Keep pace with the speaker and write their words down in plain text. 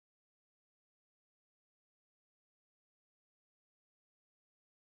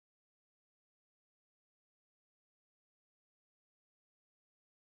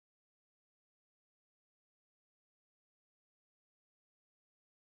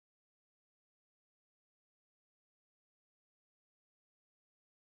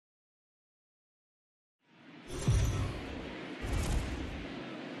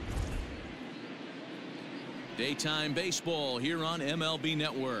Daytime baseball here on MLB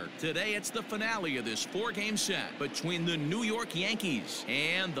Network. Today it's the finale of this four-game set between the New York Yankees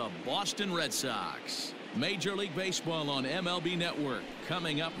and the Boston Red Sox. Major League Baseball on MLB Network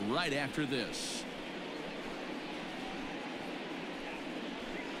coming up right after this.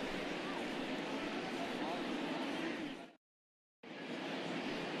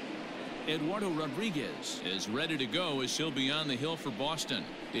 Eduardo Rodriguez is ready to go as he'll be on the hill for Boston.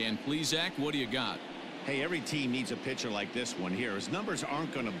 Dan Plesac, what do you got? Hey, every team needs a pitcher like this one here. His numbers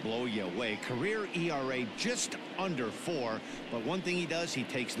aren't going to blow you away. Career ERA just under 4. But one thing he does, he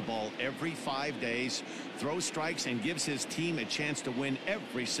takes the ball every 5 days, throws strikes, and gives his team a chance to win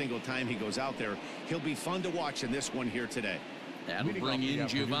every single time he goes out there. He'll be fun to watch in this one here today. That'll bring in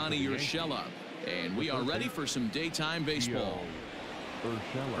Giovanni Urshela. And we are ready for some daytime baseball.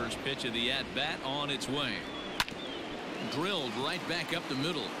 First pitch of the at-bat on its way. Drilled right back up the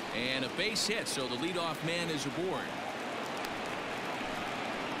middle, and a base hit, so the leadoff man is aboard.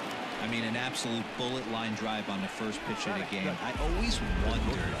 I mean, an absolute bullet line drive on the first pitch of the game. I always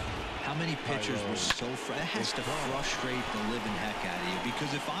wondered how many pitchers were so it has to frustrate the living heck out of you,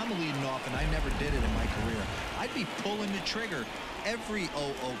 because if I'm leading off, and I never did it in my career, I'd be pulling the trigger every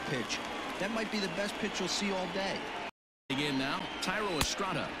 0-0 pitch. That might be the best pitch you'll see all day. Again now, Tyro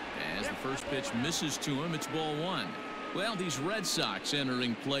Estrada. As the first pitch misses to him, it's ball 1. Well, these Red Sox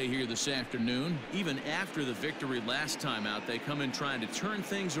entering play here this afternoon. Even after the victory last time out, they come in trying to turn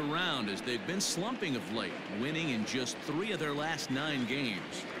things around as they've been slumping of late, winning in just 3 of their last 9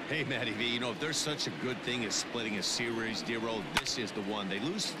 games. Hey, Matty V, you know, if there's such a good thing as splitting a series, Dero, this is the one. They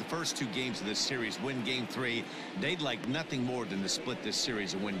lose the first 2 games of this series, win game 3. They'd like nothing more than to split this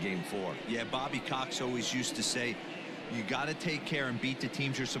series and win game 4. Yeah, Bobby Cox always used to say, you got to take care and beat the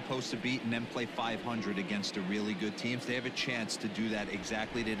teams you're supposed to beat and then play 500 against the really good teams. They have a chance to do that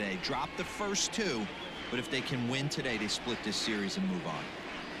exactly today. Drop the first 2, but if they can win today, they split this series and move on.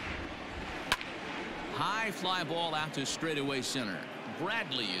 High fly ball out to straightaway center.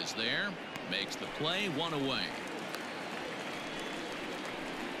 Bradley is there. Makes the play, 1 away.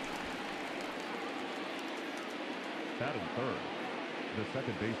 Batting third, the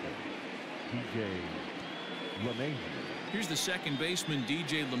second baseman, DJ LeMahieu. Here's the second baseman,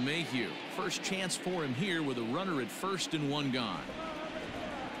 DJ LeMahieu. First chance for him here with a runner at first and 1 gone.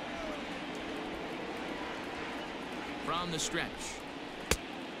 From the stretch.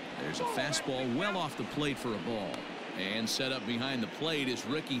 There's a fastball well off the plate for a ball. And set up behind the plate is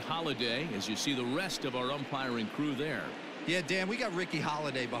Ricky Holiday, as you see the rest of our umpiring crew there. Yeah, Dan, we got Ricky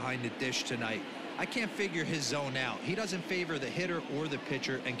Holiday behind the dish tonight. I can't figure his zone out. He doesn't favor the hitter or the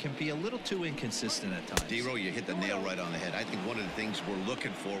pitcher and can be a little too inconsistent at times. Dero, you hit the nail right on the head. I think one of the things we're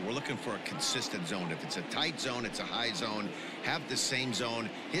looking for a consistent zone. If it's a tight zone, it's a high zone. Have the same zone.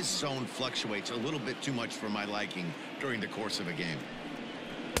 His zone fluctuates a little bit too much for my liking during the course of a game.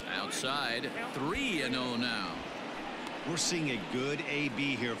 Outside, 3-0 now. We're seeing a good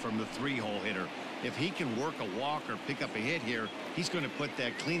AB here from the 3-hole hitter. If he can work a walk or pick up a hit here, he's going to put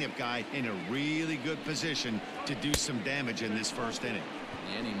that cleanup guy in a really good position to do some damage in this first inning.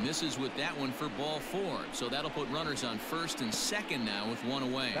 And he misses with that one for ball 4. So that'll put runners on first and second now with 1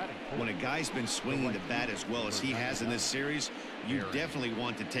 away. When a guy's been swinging the bat as well as he has in this series, you definitely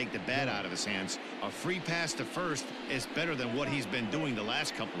want to take the bat out of his hands. A free pass to first is better than what he's been doing the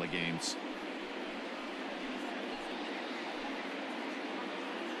last couple of games.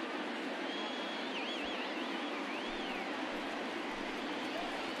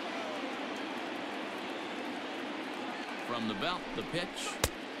 From the belt, the pitch.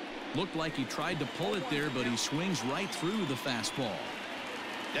 Looked like he tried to pull it there, but he swings right through the fastball.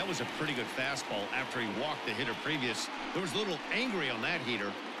 That was a pretty good fastball after he walked the hitter previous. There was a little angry on that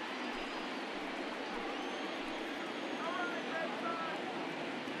heater.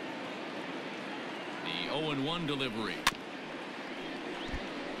 The 0-1 delivery.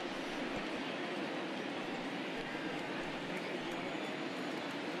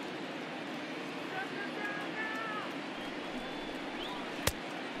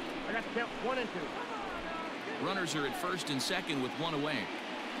 Count 1 and 2. Runners are at first and second with 1 away.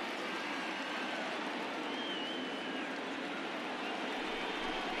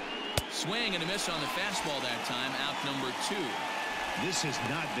 Swing and a miss on the fastball that time. Out number 2. This has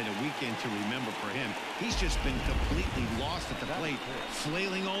not been a weekend to remember for him. He's just been completely lost at the plate,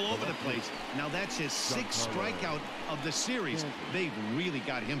 flailing all over the place. Now that's his 6th strikeout of the series. They've really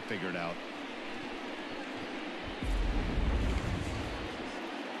got him figured out.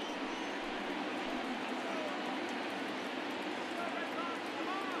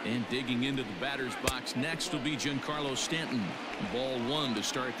 And digging into the batter's box next will be Giancarlo Stanton. Ball 1 to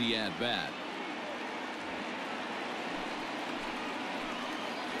start the at-bat.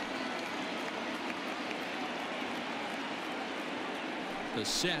 The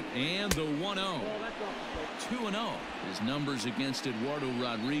set and the 1-0. 2-0. His numbers against Eduardo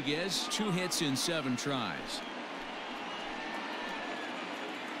Rodriguez, 2 hits in 7 tries.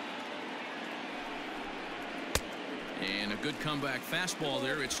 And a good comeback fastball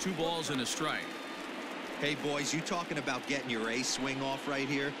there. It's 2 balls and a strike. Hey, boys, you talking about getting your A swing off right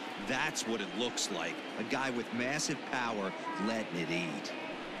here? That's what it looks like. A guy with massive power letting it eat.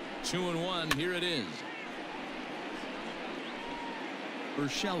 2-1. Here it is.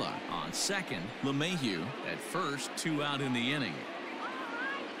 Urshela on second. LeMahieu at first. 2 out in the inning.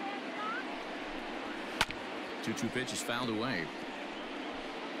 2-2 pitch is fouled away.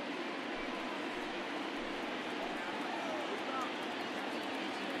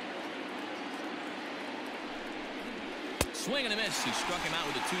 Swing and a miss. He struck him out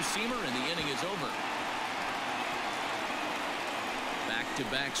with a 2-seamer, and the inning is over.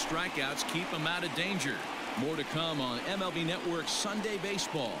 Back-to-back strikeouts keep him out of danger. More to come on MLB Network Sunday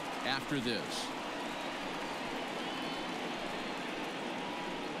Baseball after this.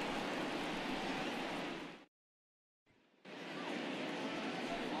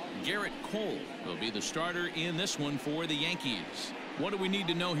 Garrett Cole will be the starter in this one for the Yankees. What do we need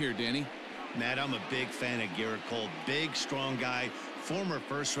to know here, Danny? Matt, I'm a big fan of Garrett Cole. Big, strong guy. Former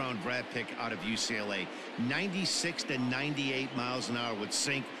first-round draft pick out of UCLA. 96 to 98 miles an hour with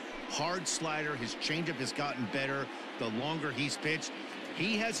sink. Hard slider. His changeup has gotten better the longer he's pitched.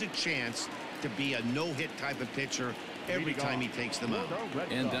 He has a chance to be a no-hit type of pitcher every time he takes the mound.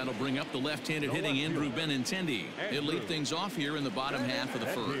 And that'll bring up the left-handed hitting Andrew Benintendi. He'll lead things off here in the bottom half of the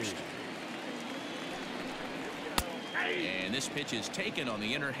first. And this pitch is taken on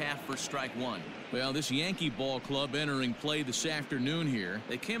the inner half for strike 1. Well, this Yankee ball club entering play this afternoon here.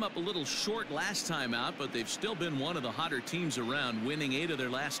 They came up a little short last time out, but they've still been one of the hotter teams around, winning 8 of their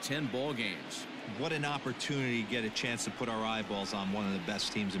last 10 ball games. What an opportunity to get a chance to put our eyeballs on one of the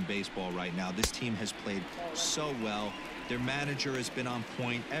best teams in baseball right now. This team has played so well. Their manager has been on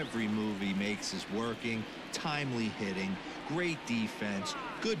point. Every move he makes is working. Timely hitting, great defense,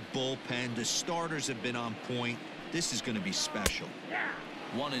 good bullpen. The starters have been on point. This is going to be special.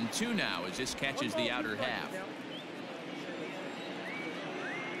 1-2 now as this catches the outer half.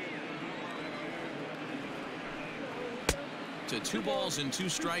 To 2 balls and 2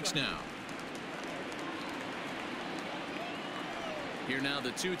 strikes now. Here now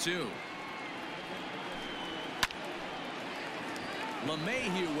the 2-2.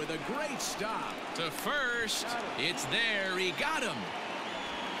 LeMahieu with a great stop to first. It's there. He got him.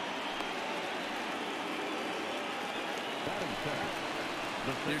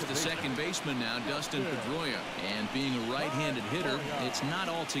 There's the second baseman now, Dustin Pedroia. And being a right-handed hitter, it's not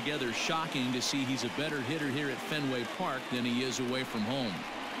altogether shocking to see he's a better hitter here at Fenway Park than he is away from home.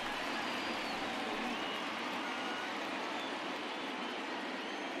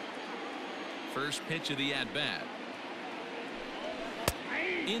 First pitch of the at-bat.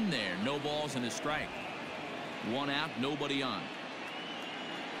 In there, no balls and a strike. 1 out, nobody on.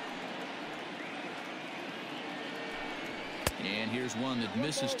 And here's one that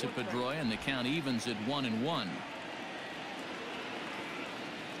misses to Pedroia, and the count evens at 1-1.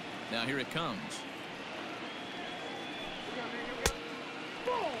 Now here it comes.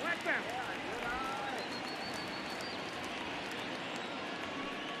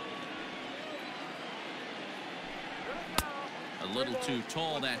 A little too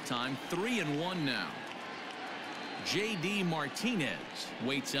tall that time. 3-1 now. J.D. Martinez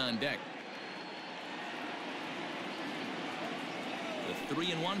waits on deck. The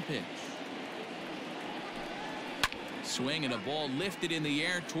 3-1 pitch. Swing and a ball lifted in the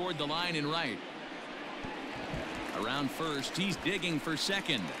air toward the line and right. Around first, he's digging for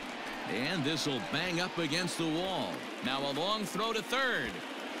second. And this will bang up against the wall. Now a long throw to third.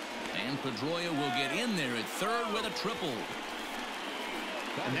 And Pedroia will get in there at third with a triple.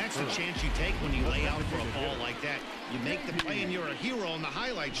 And that's the chance you take when you lay out for a ball like that. You make the play and you're a hero on the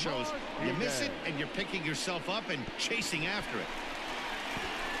highlight shows. You miss it and you're picking yourself up and chasing after it.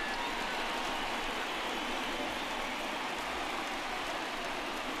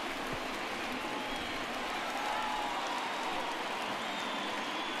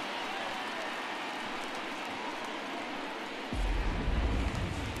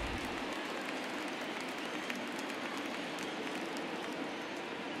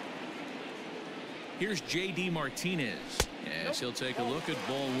 Here's J.D. Martinez as he'll take a look at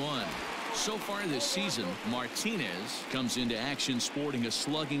ball 1. So far this season, Martinez comes into action sporting a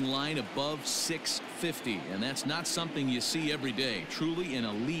slugging line above 650, and that's not something you see every day. Truly an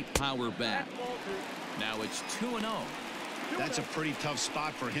elite power bat. Now it's 2-0. That's a pretty tough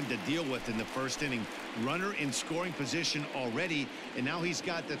spot for him to deal with in the first inning. Runner in scoring position already, and now he's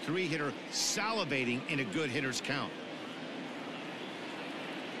got the 3-hitter salivating in a good hitter's count.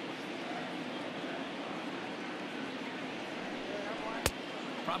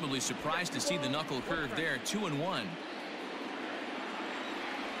 Probably surprised to see the knuckle curve there. 2-1.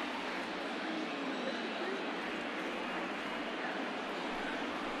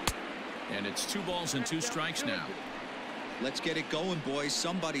 And it's 2 balls and 2 strikes now. Let's get it going, boys.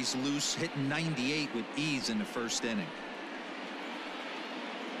 Somebody's loose, hitting 98 with ease in the first inning.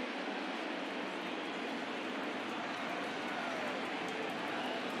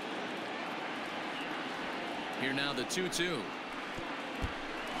 Here now the 2-2.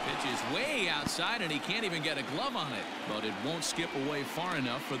 Pitch is way outside, and he can't even get a glove on it. But it won't skip away far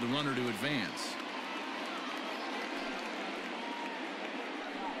enough for the runner to advance.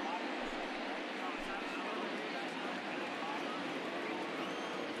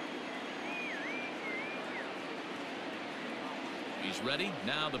 He's ready.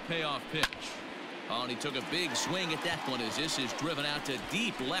 Now the payoff pitch. Oh, and he took a big swing at that one as this is driven out to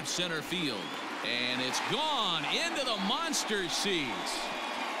deep left center field. And it's gone into the monster seats.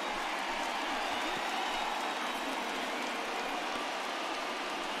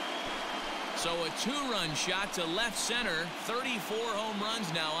 So a 2-run shot to left center. 34 home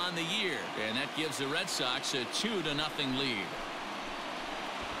runs now on the year. And that gives the Red Sox a 2-0 lead.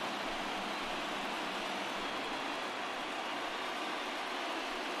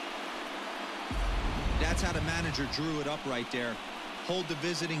 That's how the manager drew it up right there. Hold the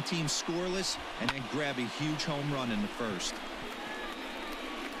visiting team scoreless and then grab a huge home run in the first.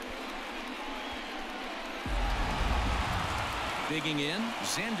 Digging in,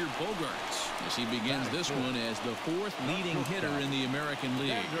 Xander Bogaerts as he begins this one as the 4th leading hitter in the American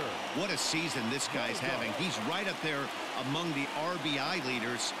League. What a season this guy's having. He's right up there among the RBI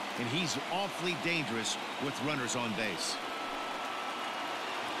leaders, and he's awfully dangerous with runners on base.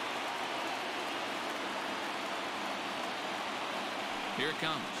 Here it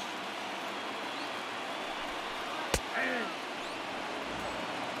comes.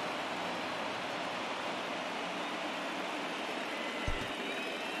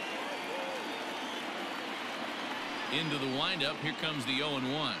 Into the windup. Here comes the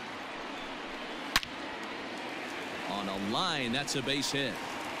 0-1. On a line, that's a base hit.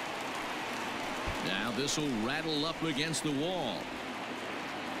 Now this will rattle up against the wall.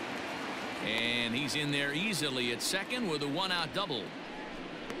 And he's in there easily at second with a 1-out double.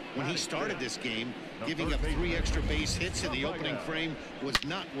 When he started this game, giving up 3 extra base hits in the opening frame was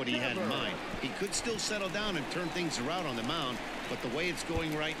not what he had in mind. He could still settle down and turn things around on the mound, but the way it's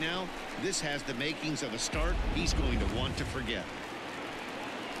going right now, this has the makings of a start he's going to want to forget.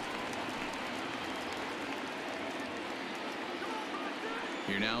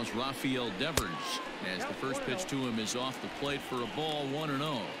 Here now is Rafael Devers as the first pitch to him is off the plate for a ball,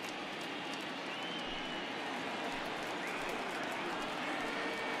 1-0.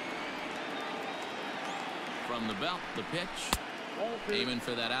 From the belt, the pitch. Aiming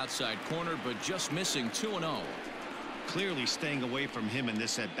for that outside corner, but just missing. 2-0. Clearly staying away from him in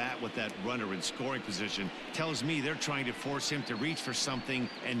this at-bat with that runner in scoring position tells me they're trying to force him to reach for something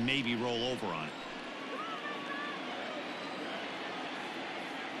and maybe roll over on it.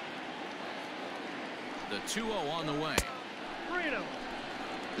 The 2-0 on the way.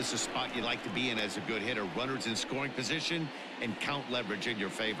 This is a spot you like to be in as a good hitter. Runners in scoring position and count leverage in your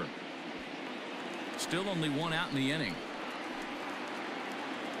favor. Still only 1 out in the inning.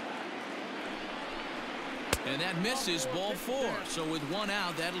 And that misses, ball 4. So with 1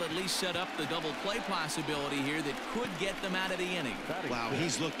 out, that'll at least set up the double play possibility here that could get them out of the inning. Wow,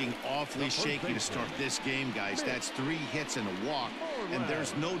 he's looking awfully shaky to start this game, guys. That's 3 hits and a walk, and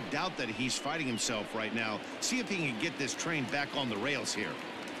there's no doubt that he's fighting himself right now. See if he can get this train back on the rails here.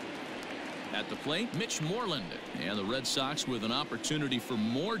 At the plate, Mitch Moreland, and the Red Sox with an opportunity for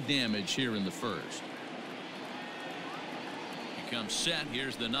more damage here in the first. He comes set.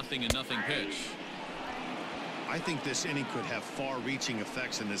 Here's the 0-0 pitch. I think this inning could have far-reaching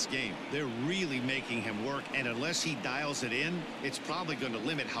effects in this game. They're really making him work, and unless he dials it in, it's probably going to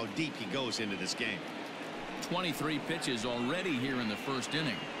limit how deep he goes into this game. 23 pitches already here in the first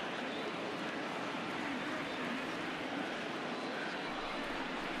inning.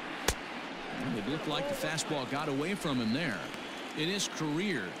 It looked like the fastball got away from him there. In his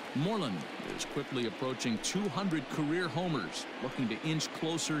career, Moreland is quickly approaching 200 career homers, looking to inch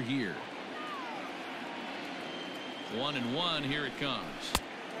closer here. 1-1. Here it comes.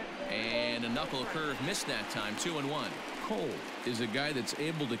 And a knuckle curve missed that time. 2-1. Cole is a guy that's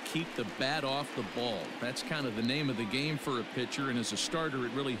able to keep the bat off the ball. That's kind of the name of the game for a pitcher, and as a starter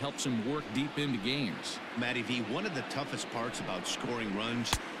it really helps him work deep into games. Matty V, one of the toughest parts about scoring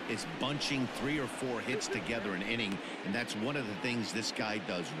runs is bunching 3 or 4 hits together an inning, and that's one of the things this guy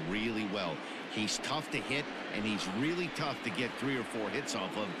does really well. He's tough to hit, and he's really tough to get 3 or 4 hits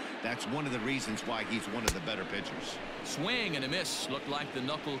off of. That's one of the reasons why he's one of the better pitchers. Swing and a miss. Looked like the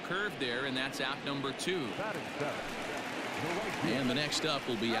knuckle curve there, and that's out number 2. And the next up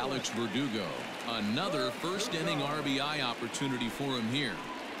will be Alex Verdugo. Another first inning RBI opportunity for him here.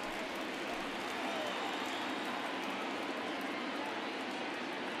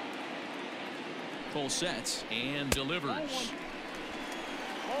 Cole sets and delivers.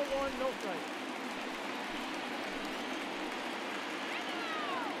 Ball one, no strike.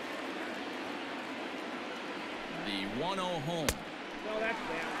 The 1-0 home. No, that's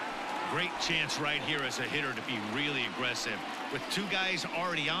bad. Great chance right here as a hitter to be really aggressive. With 2 guys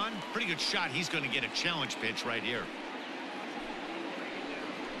already on, pretty good shot. He's going to get a challenge pitch right here.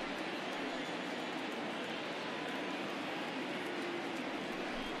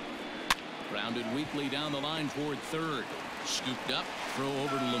 Grounded weakly down the line toward third. Scooped up. Throw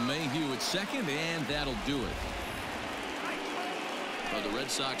over to LeMahieu at second, and that'll do it. For the Red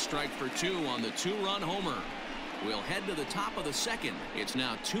Sox, strike for 2 on the 2-run homer. We'll head to the top of the second. It's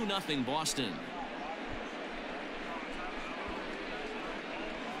now 2-0 Boston.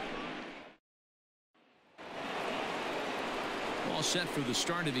 All set for the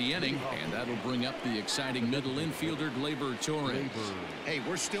start of the inning, and that'll bring up the exciting middle infielder Gleyber Torres. Hey,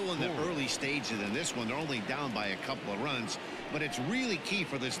 we're still in the early stages in this one. They're only down by a couple of runs, but it's really key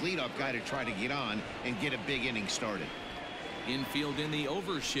for this leadoff guy to try to get on and get a big inning started. Infield in the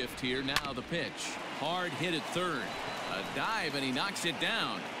overshift here. Now the pitch. Hard hit at third. A dive, and he knocks it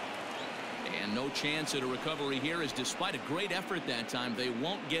down. And no chance at a recovery here, as despite a great effort that time, they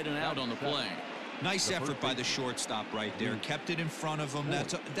won't get an out on the play. Nice effort by the shortstop right there. Kept it in front of him.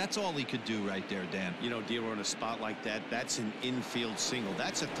 That's all he could do right there, Dan. You know, Dealer, in a spot like that, that's an infield single.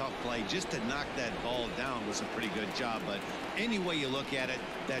 That's a tough play. Just to knock that ball down was a pretty good job. But any way you look at it,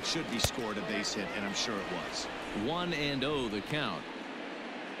 that should be scored a base hit, and I'm sure it was. 1-0 the count.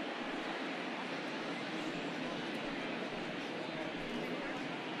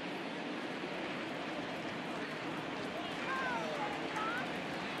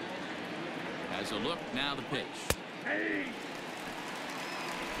 As a look, now the pitch. Hey!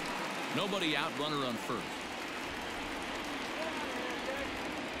 Nobody out, runner on first.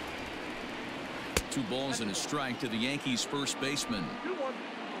 2 balls and a strike to the Yankees first baseman. 2-1.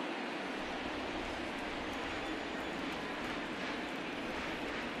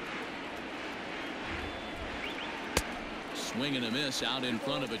 Swing and a miss out in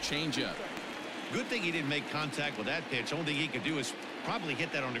front of a changeup. Good thing he didn't make contact with that pitch. Only thing he could do is probably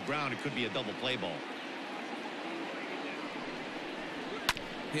hit that on the ground. It could be a double play ball.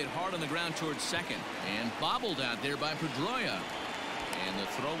 Hit hard on the ground towards second, and bobbled out there by Pedroia. And the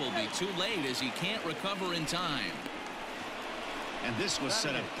throw will be too late as he can't recover in time. And this was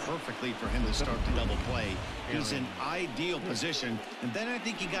set up perfectly for him to start the double play. He's in ideal position. And then I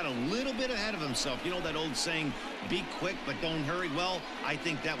think he got a little bit ahead of himself. You know that old saying, be quick but don't hurry? Well, I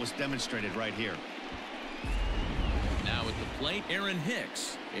think that was demonstrated right here. Now at the plate, Aaron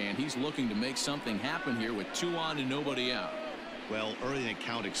Hicks. And he's looking to make something happen here with 2 on and nobody out. Well, early in the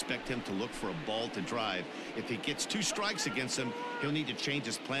count, expect him to look for a ball to drive. If he gets 2 strikes against him, he'll need to change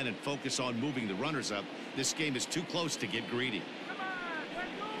his plan and focus on moving the runners up. This game is too close to get greedy.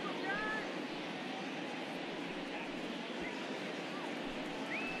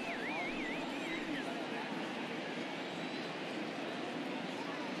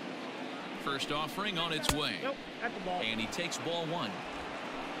 First offering on its way. Nope, that's the ball. And he takes ball 1.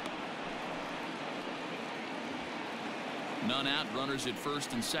 None out, runners at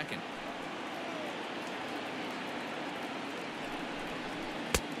first and second.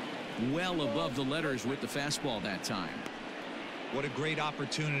 Well above the letters with the fastball that time. What a great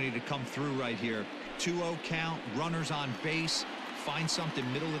opportunity to come through right here. 2-0 count, runners on base. Find something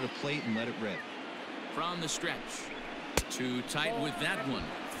middle of the plate and let it rip. From the stretch. Too tight with that one.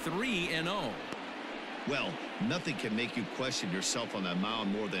 3-0. Well, nothing can make you question yourself on that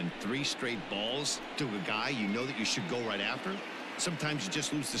mound more than 3 straight balls to a guy you know that you should go right after. Sometimes you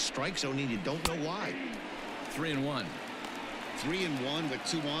just lose the strike zone and you don't know why. 3-1. 3-1 with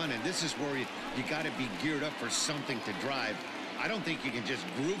 2 on, and this is where you got to be geared up for something to drive. I don't think you can just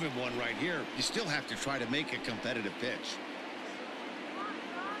groove him one right here. You still have to try to make a competitive pitch.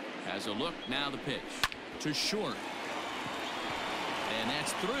 Has a look, now the pitch. To short. And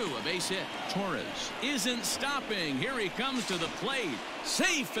that's through, a base hit. Torres isn't stopping. Here he comes to the plate.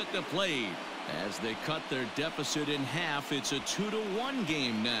 Safe at the plate. As they cut their deficit in half, it's a 2-1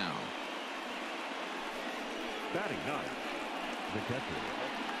 game now. Batting ninth, the catcher,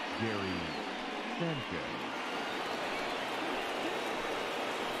 Gary Sanchez.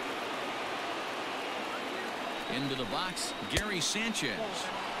 Into the box, Gary Sanchez,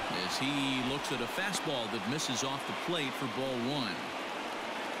 as he looks at a fastball that misses off the plate for ball one.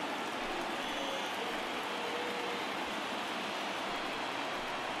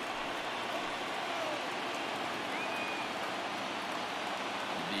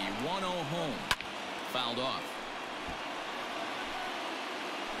 The 1-0 home, fouled off.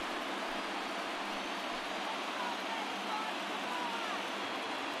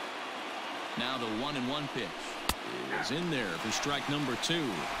 Now the 1-1 pitch is in there for strike number 2.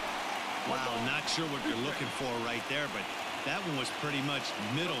 Wow, not sure what you're looking for right there, but that one was pretty much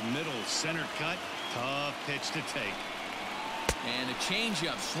middle center cut. Tough pitch to take. And a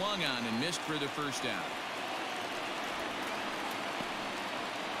changeup swung on and missed for the first out.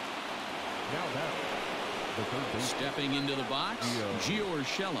 Now that, the third base. Stepping into the box, Gio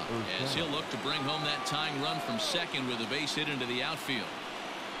Urshela, as he'll look to bring home that tying run from second with a base hit into the outfield.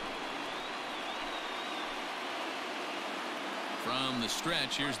 From the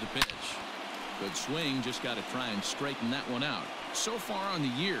stretch, here's the pitch. Good swing, just got to try and straighten that one out. So far on the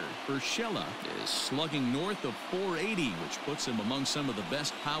year, Urshela is slugging north of .480, which puts him among some of the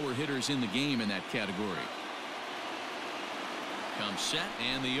best power hitters in the game in that category. Comes set,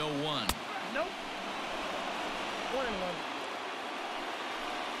 and the 0-1. Nope. 1-1.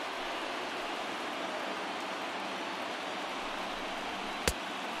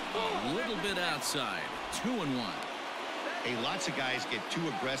 A little bit outside. 2-1. Hey, lots of guys get too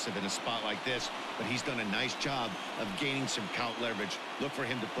aggressive in a spot like this, but he's done a nice job of gaining some count leverage. Look for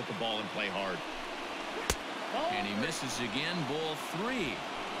him to put the ball and play hard. And he misses again, ball 3.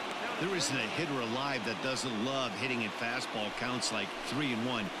 There isn't a hitter alive that doesn't love hitting at fastball counts like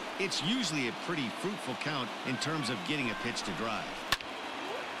 3-1. It's usually a pretty fruitful count in terms of getting a pitch to drive.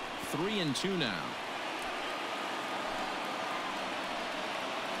 3-2 now.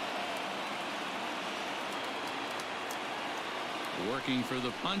 Working for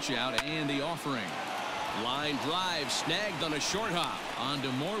the punch out and the offering. Line drive snagged on a short hop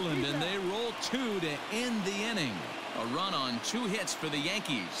onto Moreland, and they roll 2 to end the inning. A run on 2 hits for the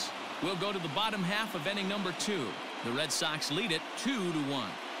Yankees. We'll go to the bottom half of inning number 2. The Red Sox lead it 2-1.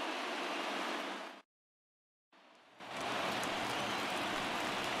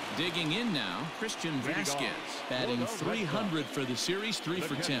 Digging in now, Christian Vasquez, batting .300 for the series, 3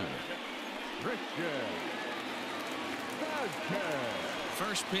 for 10.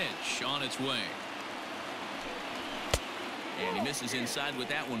 First pitch on its way. And he misses inside with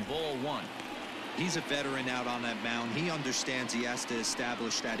that one, ball 1. He's a veteran out on that mound. He understands he has to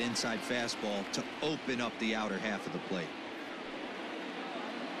establish that inside fastball to open up the outer half of the plate.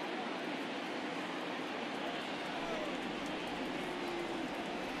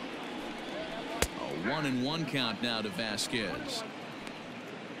 A 1-1 count now to Vasquez.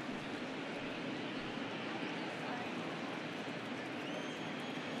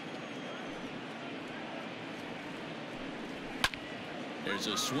 There's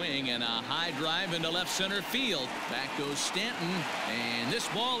a swing and a high drive into left center field. Back goes Stanton, and this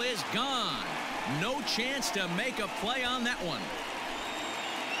ball is gone. No chance to make a play on that one.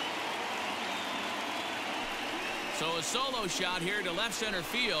 So a solo shot here to left center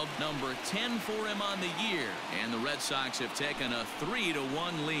field, number 10 for him on the year, and the Red Sox have taken a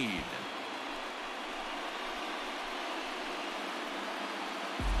 3-1 lead.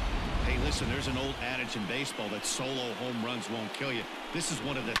 Listen, there's an old adage in baseball that solo home runs won't kill you. This is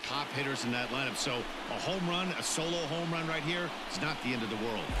one of the top hitters in that lineup. So a home run, a solo home run right here is not the end of the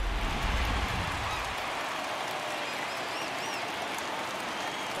world.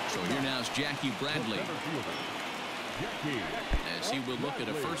 So here now is Jackie Bradley, as he will look at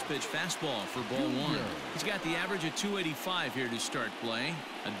a first pitch fastball for ball 1. He's got the average of .285 here to start play.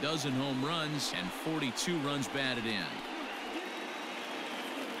 A dozen home runs and 42 runs batted in.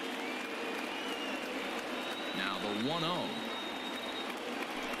 Now the 1-0.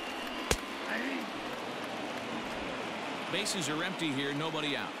 Bases are empty here,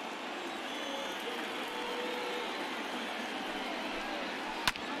 nobody out.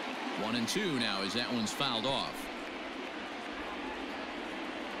 One and 2 now as that one's fouled off.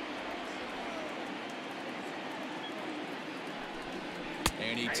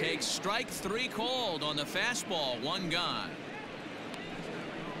 And he takes strike 3 called on the fastball, 1 gone.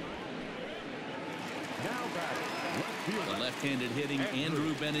 Now batting, The left-handed hitting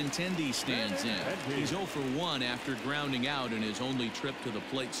Andrew Benintendi stands in. He's 0 for 1 after grounding out in his only trip to the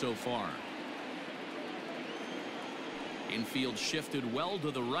plate so far. Infield shifted well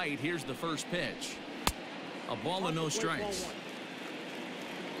to the right. Here's the first pitch. A ball and no strikes.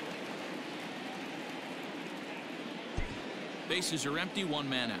 Bases are empty, 1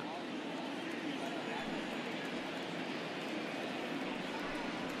 man out.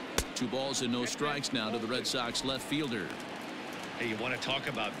 Two balls and no strikes now to the Red Sox left fielder. Hey, you want to talk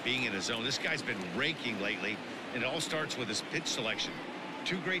about being in a zone? This guy's been raking lately, and it all starts with his pitch selection.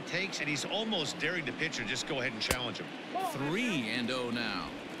 2 great takes, and he's almost daring the pitcher just go ahead and challenge him. 3-0 now.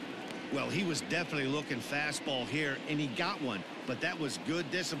 Well, he was definitely looking fastball here, and he got one, but that was good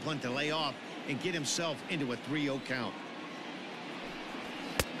discipline to lay off and get himself into a 3-0 count.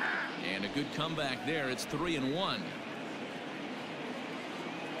 And a good comeback there. It's 3-1.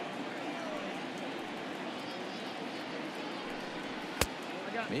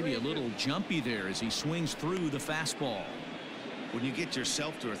 Maybe a little jumpy there as he swings through the fastball. When you get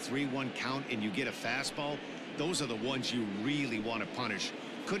yourself to a 3-1 count and you get a fastball, those are the ones you really want to punish.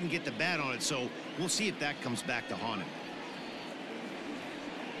 Couldn't get the bat on it, so we'll see if that comes back to haunt him.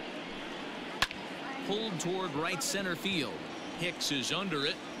 Pulled toward right center field. Hicks is under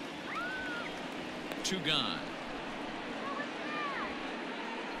it. 2 gone.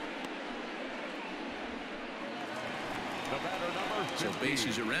 So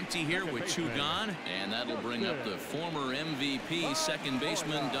bases are empty here with 2 gone, and that'll bring up the former MVP second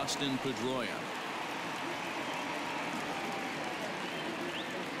baseman Dustin Pedroia.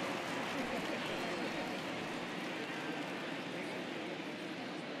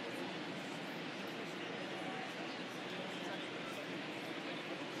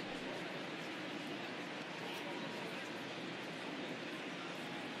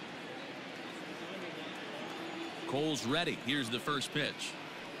 Cole's ready. Here's the first pitch.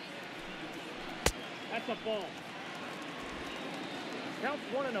 That's a ball. Counts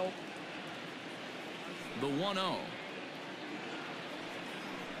 1-0. The 1-0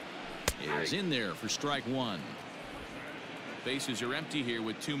 is in there for strike 1. Bases are empty here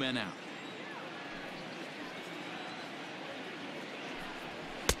with 2 men out.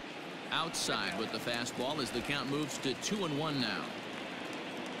 Outside with the fastball as the count moves to 2-1 now.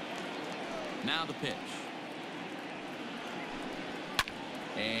 Now the pitch.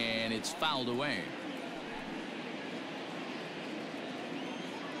 And it's fouled away.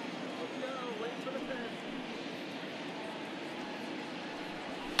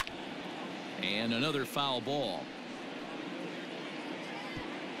 And another foul ball.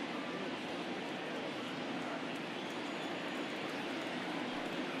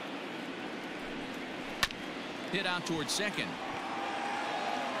 Hit out towards second.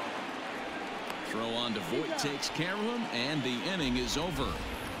 Throw on to Voit takes care of him, and the inning is over.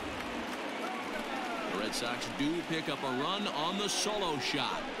 The Red Sox do pick up a run on the solo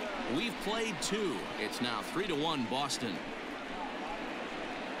shot. We've played 2. It's now 3-1 Boston.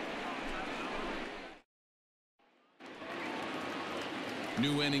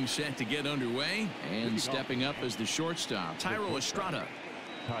 New inning set to get underway, and stepping up as the shortstop, Thairo Estrada.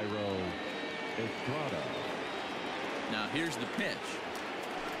 Thairo Estrada. Now here's the pitch.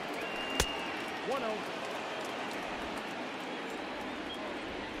 1-0.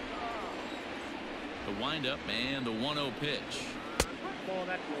 The windup and the 1-0 pitch. Ball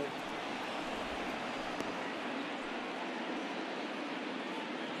that way.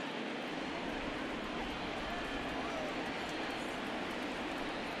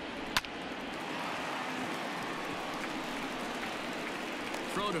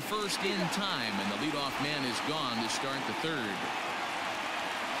 Throw to first in time, and the leadoff man is gone to start the 3rd.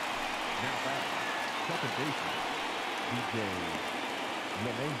 Now back, second baseman, DJ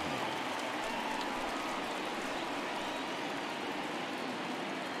LeMahieu.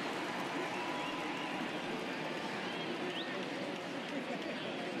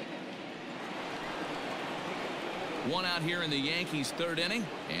 One out here in the Yankees' 3rd inning,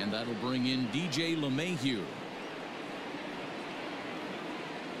 and that'll bring in DJ LeMahieu.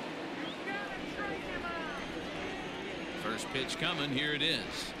 First pitch coming. Here it is.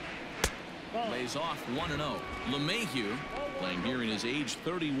 Lays off 1-0. LeMahieu playing here in his age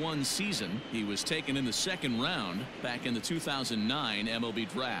 31 season. He was taken in the 2nd round back in the 2009 MLB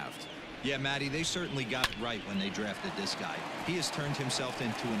draft. Yeah, Matty, they certainly got it right when they drafted this guy. He has turned himself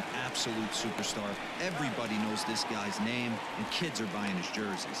into an absolute superstar. Everybody knows this guy's name, and kids are buying his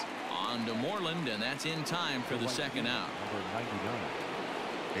jerseys. On to Moreland, and that's in time for the 2nd out. Number 99,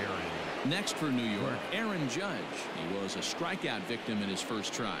 Aaron. Next for New York, Aaron Judge. He was a strikeout victim in his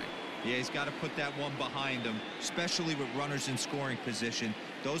first try. Yeah, he's got to put that one behind him, especially with runners in scoring position.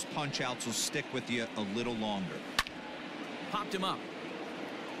 Those punch outs will stick with you a little longer. Popped him up.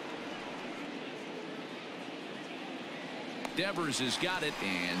 Devers has got it,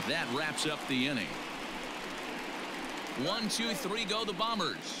 and that wraps up the inning. 1, 2, 3 go the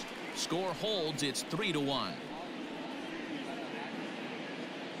Bombers. Score holds. It's 3-1.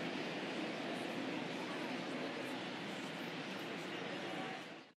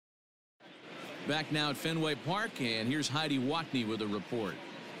 Back now at Fenway Park, and here's Heidi Watney with a report.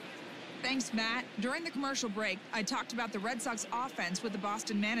 Thanks, Matt. During the commercial break, I talked about the Red Sox offense with the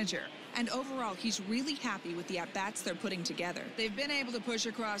Boston manager. And overall, he's really happy with the at-bats they're putting together. They've been able to push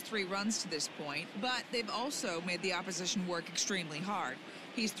across 3 runs to this point, but they've also made the opposition work extremely hard.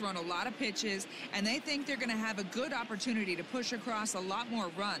 He's thrown a lot of pitches, and they think they're going to have a good opportunity to push across a lot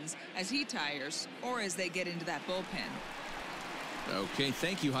more runs as he tires or as they get into that bullpen. Okay,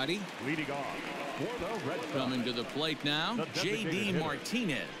 thank you, Heidi. Leading off for the Red Sox. Coming to the plate now, J.D.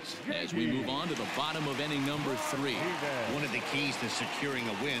 Martinez, as we move on to the bottom of inning number 3. One of the keys to securing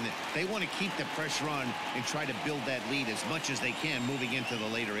a win, they want to keep the pressure on and try to build that lead as much as they can moving into the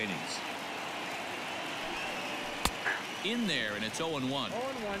later innings. In there, and it's 0-1. 0-1.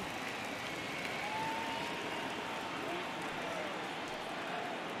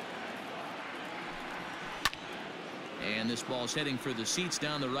 And this ball's heading for the seats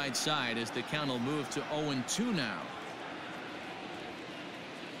down the right side as the count will move to 0-2 now.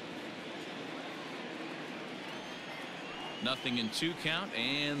 Nothing in 2 count,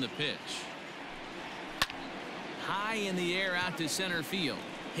 and the pitch. High in the air out to center field.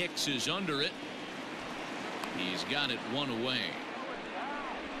 Hicks is under it. He's got it 1 away.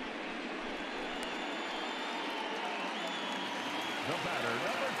 The batter,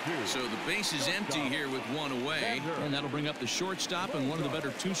 number 2. So the base is empty here with 1 away, and that'll bring up the shortstop and one of the better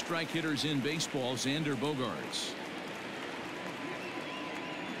 2-strike hitters in baseball, Xander Bogaerts.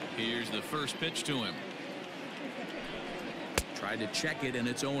 Here's the first pitch to him. Tried to check it, and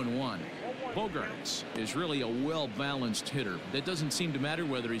it's 0-1. Bogaerts is really a well-balanced hitter. That doesn't seem to matter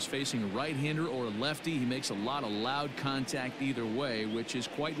whether he's facing a right-hander or a lefty. He makes a lot of loud contact either way, which is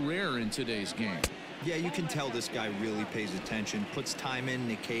quite rare in today's game. Yeah, you can tell this guy really pays attention, puts time in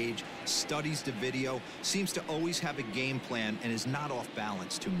the cage, studies the video, seems to always have a game plan, and is not off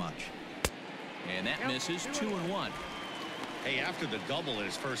balance too much. And that misses. 2-1. Hey, after the double in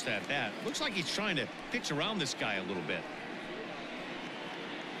his first at-bat, looks like he's trying to pitch around this guy a little bit.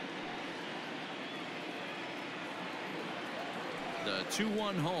 The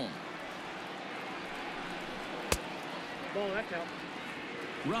 2-1 home. Ball, that's out.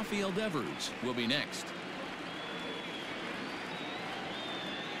 Rafael Devers will be next.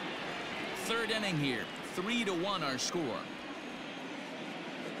 3rd inning here. 3-1 our score.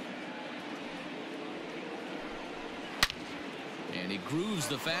 And he grooves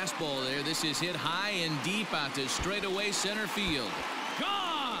the fastball there. This is hit high and deep out to straightaway center field.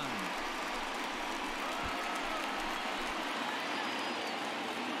 Gone!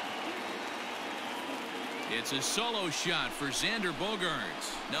 It's a solo shot for Xander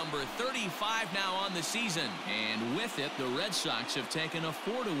Bogaerts. Number 35 now on the season. And with it, the Red Sox have taken a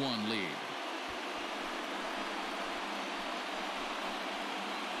 4-1 lead.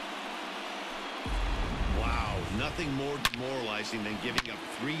 Wow, nothing more demoralizing than giving up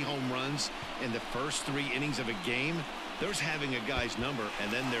 3 home runs in the first 3 innings of a game. There's having a guy's number, and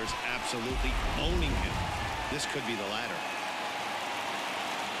then there's absolutely owning him. This could be the latter.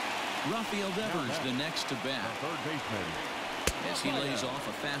 Rafael Devers the next to bat. Third baseman. As he lays off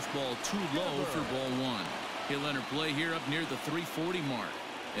a fastball too low for ball 1. He'll enter play here up near the 340 mark.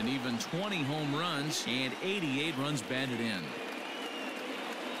 And even 20 home runs and 88 runs batted in.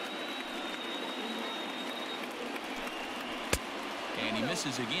 And he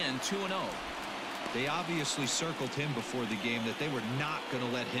misses again. 2-0. They obviously circled him before the game that they were not going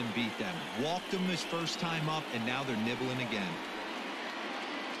to let him beat them. Walked him his first time up, and now they're nibbling again.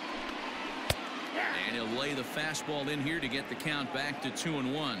 And he'll lay the fastball in here to get the count back to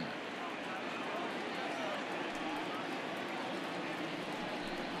 2-1.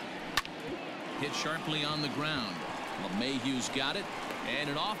 Hit sharply on the ground. LeMahieu's got it. And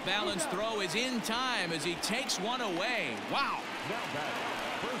an off-balance throw is in time as he takes one away. Wow. Now batting,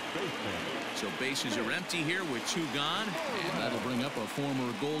 first baseman. So bases are empty here with 2 gone. And that'll bring up a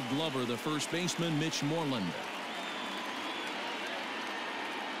former Gold Glover, the first baseman, Mitch Moreland.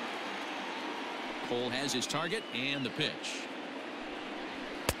 Cole has his target and the pitch.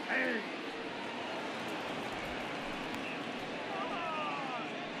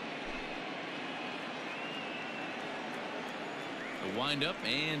 The windup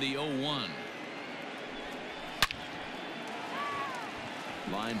and the 0-1.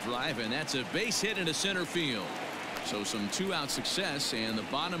 Line drive, and that's a base hit into center field. So some two-out success, and the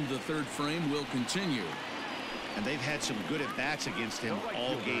bottom of the third frame will continue. And they've had some good at-bats against him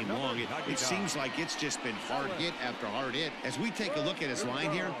all game long. It seems like it's just been hard hit after hard hit. As we take a look at his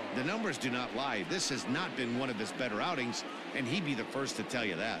line here, the numbers do not lie. This has not been one of his better outings, and he'd be the first to tell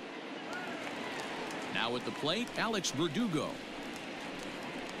you that. Now at the plate, Alex Verdugo.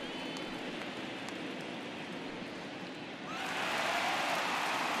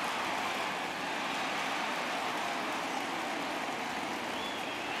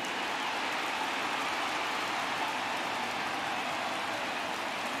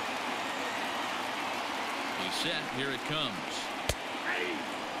 Set. Here it comes.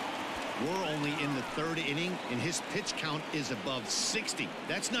 We're only in the third inning, and his pitch count is above 60.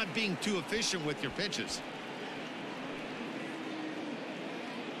 That's not being too efficient with your pitches.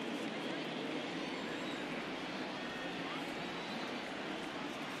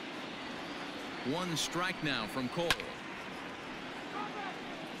 One strike now from Cole.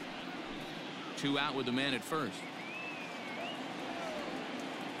 Two out with the man at first.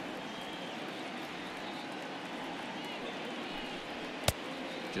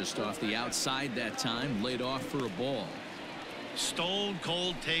 Just off the outside that time, laid off for a ball. Stone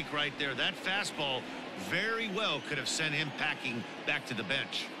cold take right there. That fastball very well could have sent him packing back to the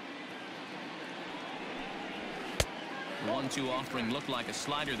bench. 1-2 offering looked like a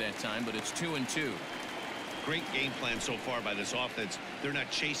slider that time, but it's 2-2. Great game plan so far by this offense. They're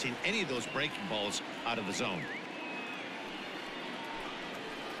not chasing any of those breaking balls out of the zone.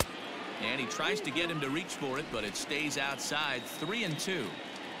 And he tries to get him to reach for it, but it stays outside. 3-2.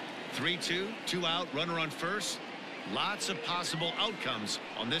 3-2, 2 out, runner on first. Lots of possible outcomes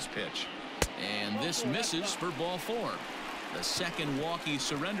on this pitch. And this misses for ball 4. The second walk he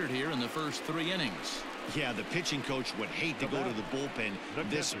surrendered here in the first 3 innings. Yeah, the pitching coach would hate to go to the bullpen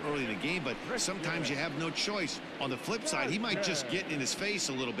this early in the game, but sometimes you have no choice. On the flip side, he might just get in his face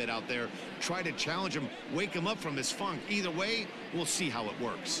a little bit out there, try to challenge him, wake him up from his funk. Either way, we'll see how it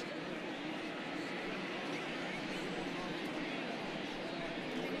works.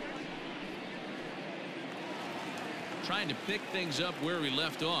 Trying to pick things up where he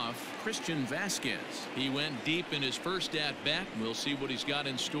left off, Christian Vasquez. He went deep in his first at-bat. We'll see what he's got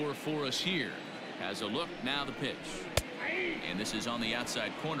in store for us here. Has a look, now the pitch. And this is on the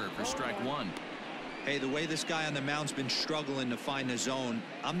outside corner for strike 1. Hey, the way this guy on the mound's been struggling to find the zone,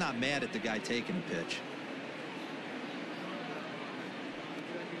 I'm not mad at the guy taking the pitch.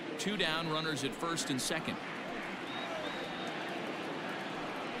 2 down, runners at first and second.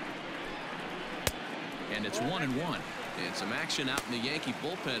 And it's 1-1. And some action out in the Yankee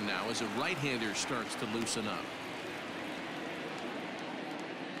bullpen now as a right-hander starts to loosen up.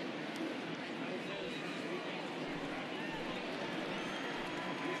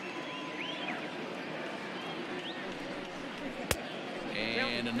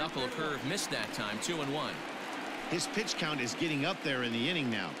 And a knuckle curve missed that time. 2-1. His pitch count is getting up there in the inning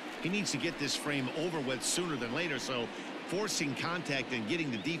now. He needs to get this frame over with sooner than later, so forcing contact and getting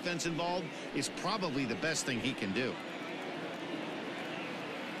the defense involved is probably the best thing he can do.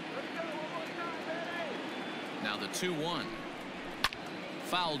 Now the 2-1.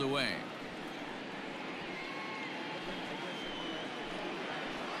 Fouled away.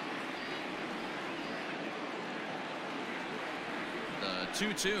 The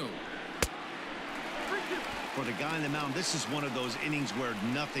 2-2. For the guy on the mound, this is one of those innings where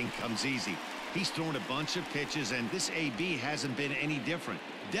nothing comes easy. He's thrown a bunch of pitches, and this AB hasn't been any different.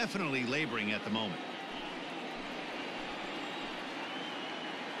 Definitely laboring at the moment.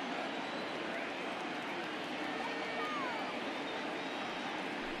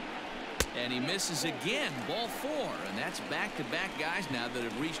 And he misses again. Ball 4. And that's back-to-back guys now that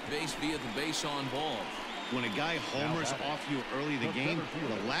have reached base via the base on ball. When a guy homers off you early in the game,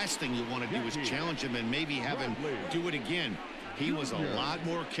 the last thing you want to do is challenge him and maybe have him do it again. He was a lot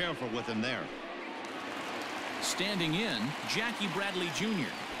more careful with him there. Standing in, Jackie Bradley Jr.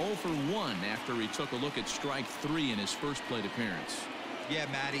 0 for 1 after he took a look at strike 3 in his first plate appearance. Yeah,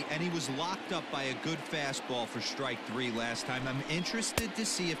 Matty, and he was locked up by a good fastball for strike 3 last time. I'm interested to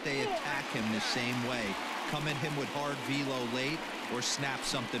see if they attack him the same way. Come at him with hard velo late or snap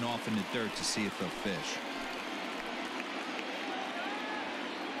something off in the dirt to see if they'll fish.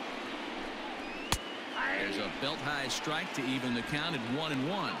 There's a belt-high strike to even the count at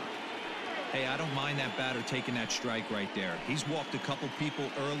 1-1. Hey, I don't mind that batter taking that strike right there. He's walked a couple people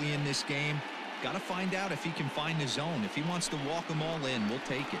early in this game. Got to find out if he can find the zone. If he wants to walk them all in, we'll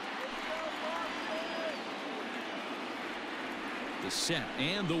take it. The set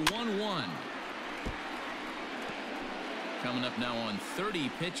and the 1-1. Coming up now on 30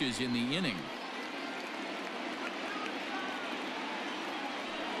 pitches in the inning.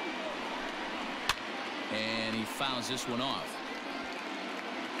 And he fouls this one off.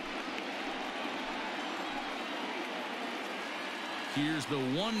 Here's the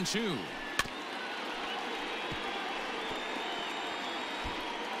 1-2.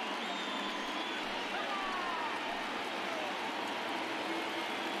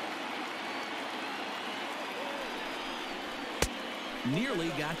 Nearly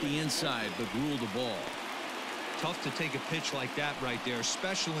got the inside, but ruled the ball. Tough to take a pitch like that right there,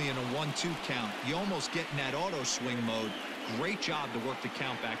 especially in a 1-2 count. You almost get in that auto swing mode. Great job to work the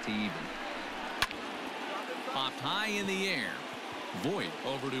count back to even. Popped high in the air. Voit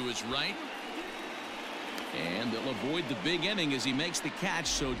over to his right. And they'll avoid the big inning as he makes the catch,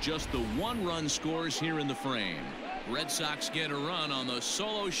 so just the 1 run scores here in the frame. Red Sox get a run on the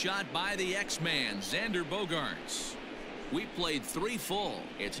solo shot by the X-Man, Xander Bogaerts. We played 3 full.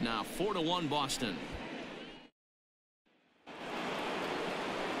 It's now 4-1 Boston.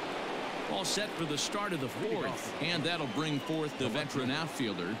 All set for the start of the 4th, and that'll bring forth the veteran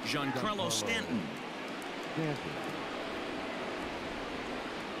outfielder, Giancarlo Stanton.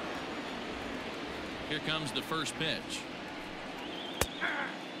 Here comes the first pitch.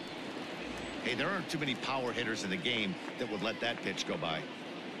 Hey, there aren't too many power hitters in the game that would let that pitch go by.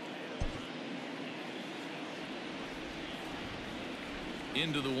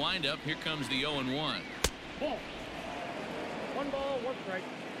 Into the windup. Here comes the 0-1. Ball. 1 ball, 1 strike.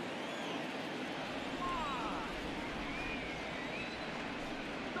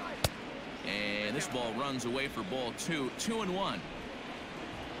 And this ball runs away for ball 2. 2-1.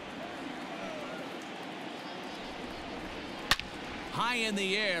 High in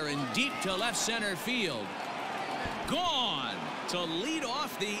the air and deep to left center field. Gone to lead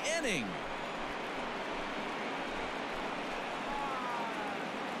off the inning.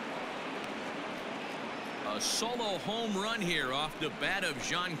 A solo home run here off the bat of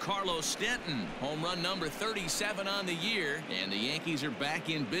Giancarlo Stanton. Home run number 37 on the year, and the Yankees are back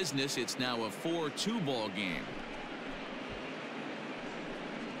in business. It's now a 4-2 ball game.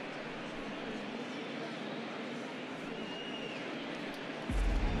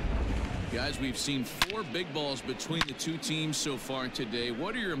 Guys, we've seen 4 big balls between the 2 teams so far today.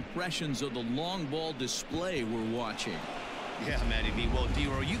 What are your impressions of the long ball display we're watching? Yeah, Matty B. Well,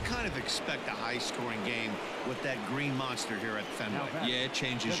 D-Row, you kind of expect a high-scoring game with that green monster here at Fenway. Yeah, it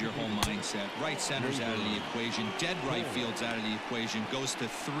changes your whole mindset. Right center's out of the equation. Dead right field's out of the equation. Goes to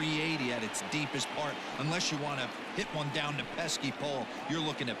 380 at its deepest part. Unless you want to hit one down the pesky pole, you're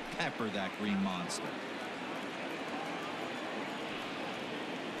looking to pepper that green monster.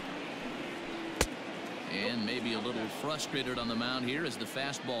 And maybe a little frustrated on the mound here as the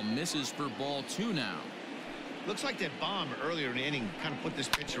fastball misses for ball 2 now. Looks like that bomb earlier in the inning kind of put this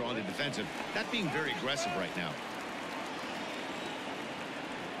pitcher on the defensive. Not being very aggressive right now.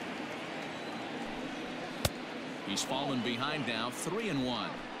 He's fallen behind now, 3-1.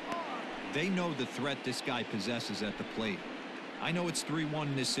 They know the threat this guy possesses at the plate. I know it's 3-1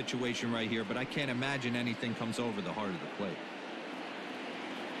 in this situation right here, but I can't imagine anything comes over the heart of the plate.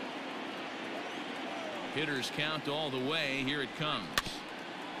 Hitters count all the way. Here it comes.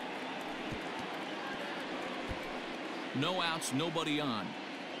 No outs, nobody on.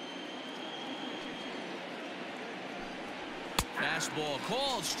 Fastball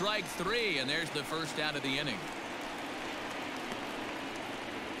called, strike 3, and there's the first out of the inning.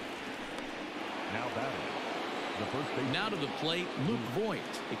 Now batting. The first baseman. Now to the plate, Luke Voit.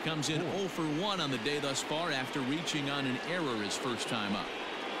 It comes in 0 for 1 on the day thus far after reaching on an error his first time up.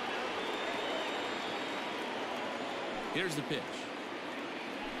 Here's the pitch.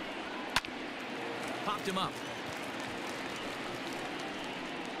 Popped him up.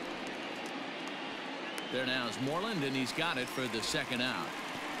 There now is Moreland, and he's got it for the second out.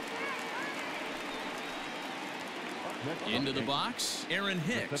 Into the box, Aaron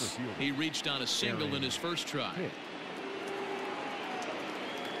Hicks. He reached on a single in his first try.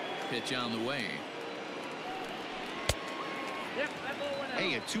 Pitch on the way.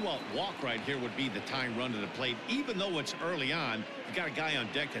 Hey, a 2-out walk right here would be the tying run to the plate. Even though it's early on, you got a guy on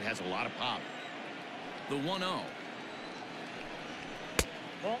deck that has a lot of pop. The 1-0.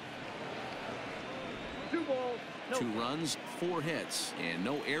 Ball. 2 balls. No. 2 runs, 4 hits, and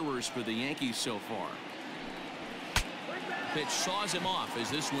no errors for the Yankees so far. Pitch saws him off as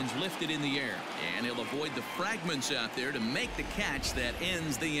this one's lifted in the air, and he'll avoid the fragments out there to make the catch that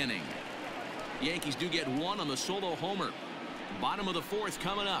ends the inning. Yankees do get 1 on the solo homer. Bottom of the 4th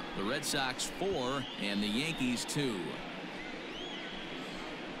coming up. The Red Sox 4 and the Yankees 2.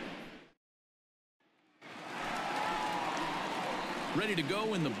 Ready to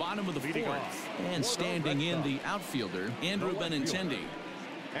go in the bottom of the fourth. And standing in the outfielder, Andrew Benintendi.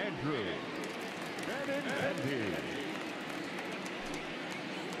 Andrew Benintendi.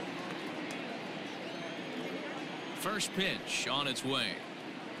 First pitch on its way.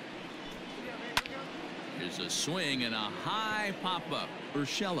 Here's a swing and a high pop-up.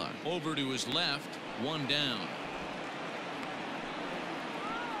 Urshela over to his left. One down.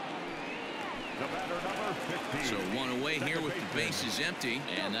 The batter, number 15. So one away here with the bases empty.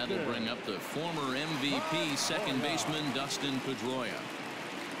 And that'll bring up the former MVP second baseman Dustin Pedroia.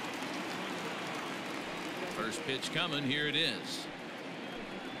 First pitch coming. Here it is.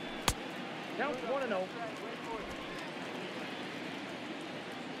 Count 1-0.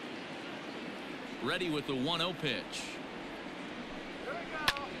 Ready with the 1-0 pitch.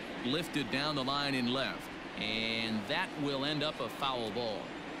 Lifted down the line in left. And that will end up a foul ball.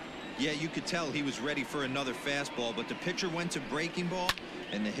 Yeah, you could tell he was ready for another fastball, but the pitcher went to breaking ball,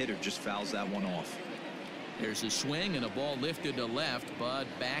 and the hitter just fouls that one off. There's a swing and a ball lifted to left, but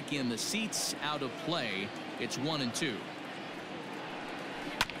back in the seats, out of play. It's 1-2.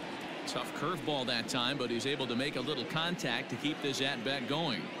 Tough curveball that time, but he's able to make a little contact to keep this at-bat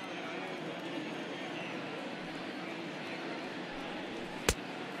going.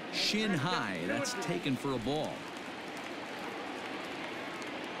 Shin high. That's taken for a ball.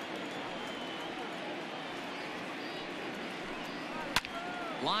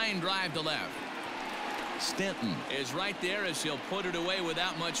 Line drive to left. Stanton is right there as he'll put it away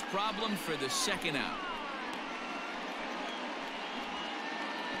without much problem for the second out.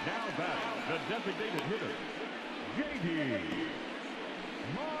 Now batting, the designated hitter, J.D.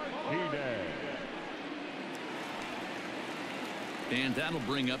 Martinez. And that'll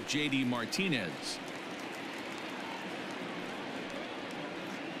bring up J.D. Martinez.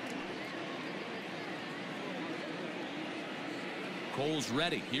 Cole's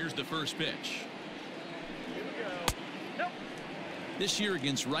ready. Here's the first pitch. This year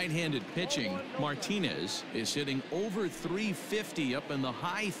against right-handed pitching, Martinez is hitting over 350 up in the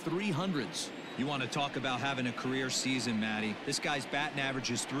high 300s. You want to talk about having a career season, Matty. This guy's batting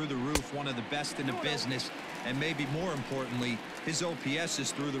average is through the roof, one of the best in the business, and maybe more importantly, his OPS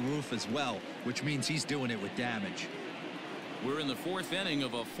is through the roof as well, which means he's doing it with damage. We're in the fourth inning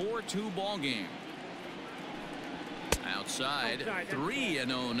of a 4-2 ball game. Outside,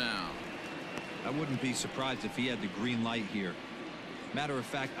 3-0 now. I wouldn't be surprised if he had the green light here. Matter of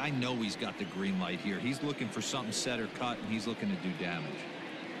fact, I know he's got the green light here. He's looking for something set or cut, and he's looking to do damage.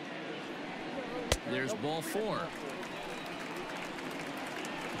 There's ball 4.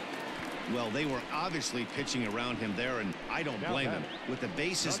 Well, they were obviously pitching around him there, and I don't blame them. With the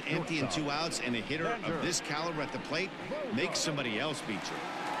bases empty and 2 outs and a hitter of this caliber at the plate, make somebody else beat you.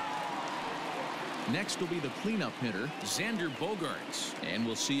 Next will be the cleanup hitter, Xander Bogaerts. And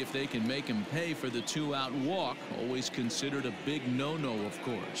we'll see if they can make him pay for the 2-out walk. Always considered a big no-no, of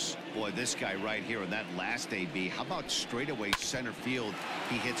course. Boy, this guy right here in that last AB, how about straightaway center field?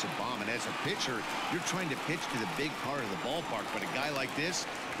 He hits a bomb, and as a pitcher, you're trying to pitch to the big part of the ballpark. But a guy like this,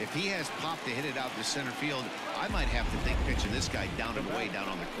 if he has pop to hit it out to center field, I might have to think pitching this guy down and away down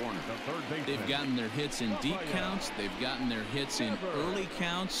on the corner. They've gotten their hits in deep counts. They've gotten their hits in early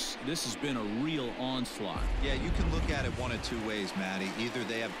counts. This has been a real onslaught. Yeah, you can look at it one of 2 ways, Matty. Either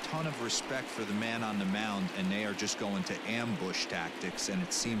they have a ton of respect for the man on the mound and they are just going to ambush tactics and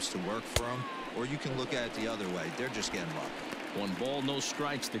it seems to work for them, or you can look at it the other way. They're just getting lucky. 1 ball, no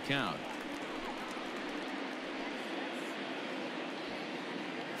strikes to count.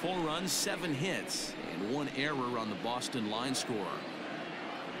 4 runs, 7 hits, and 1 error on the Boston line scorer.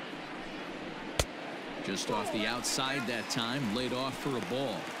 Just off the outside that time, laid off for a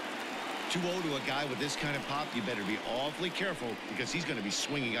ball. 2-0 to a guy with this kind of pop, you better be awfully careful because he's going to be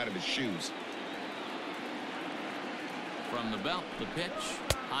swinging out of his shoes. From the belt, the pitch,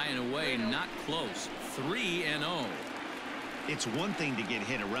 high and away, not close. 3-0. It's one thing to get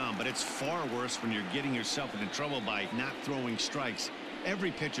hit around, but it's far worse when you're getting yourself into trouble by not throwing strikes.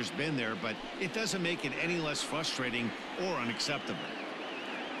 Every pitcher's been there, but it doesn't make it any less frustrating or unacceptable.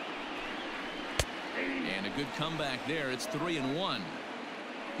 And a good comeback there. It's 3-1.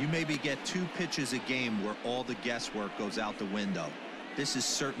 You maybe get 2 pitches a game where all the guesswork goes out the window. This is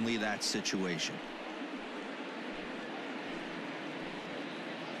certainly that situation.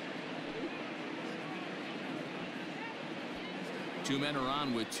 Two men are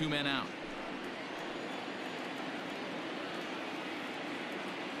on with 2 men out.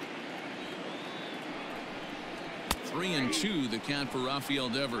 Three and 2 the count for Rafael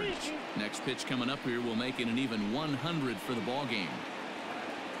Devers. Next pitch coming up here will make it an even 100 for the ball game.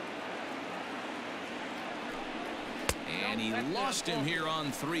 And he lost him here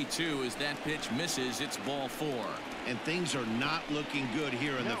on 3-2 as that pitch misses. It's ball 4. And things are not looking good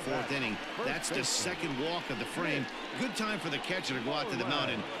here in the 4th inning. That's the second walk of the frame. Good time for the catcher to go out to the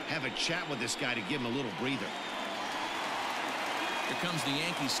mound and have a chat with this guy to give him a little breather. Here comes the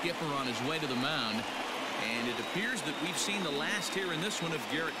Yankees skipper on his way to the mound. And it appears that we've seen the last here in this one of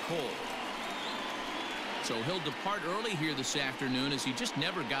Garrett Cole. So he'll depart early here this afternoon as he just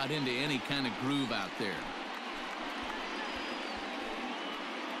never got into any kind of groove out there.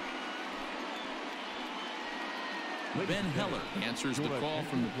 Ben Heller answers the call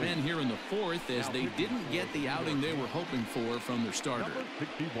from the pen here in the 4th as they didn't get the outing they were hoping for from their starter. Number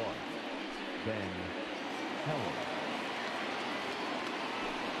 61, Ben Heller.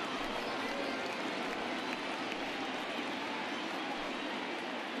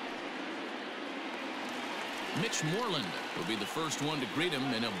 Mitch Moreland will be the first one to greet him,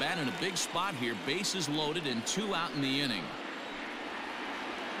 and he'll bat in a big spot here. Bases loaded and 2 out in the inning.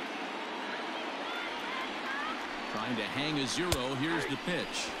 Trying to hang a 0. Here's the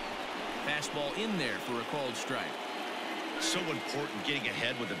pitch. Fastball in there for a called strike. So important getting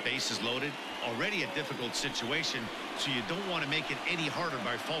ahead with the bases loaded. Already a difficult situation, so you don't want to make it any harder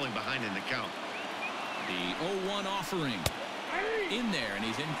by falling behind in the count. The 0-1 offering. In there, and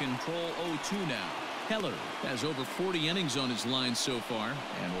he's in control 0-2 now. Heller has over 40 innings on his line so far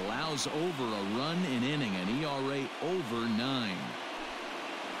and allows over a run an inning, an ERA over 9.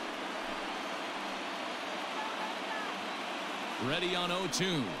 Ready on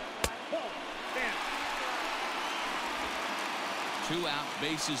 0-2. 2 out,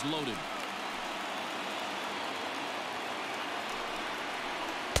 bases loaded.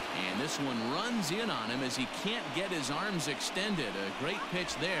 And this one runs in on him as he can't get his arms extended. A great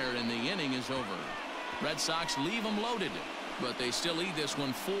pitch there, and the inning is over. Red Sox leave them loaded, but they still lead this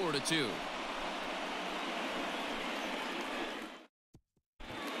one 4-2.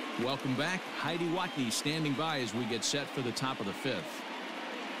 Welcome back. Heidi Watney standing by as we get set for the top of the 5th.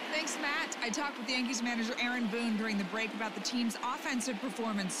 Thanks, Matt. I talked with Yankees manager Aaron Boone during the break about the team's offensive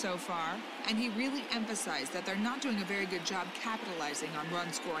performance so far, and he really emphasized that they're not doing a very good job capitalizing on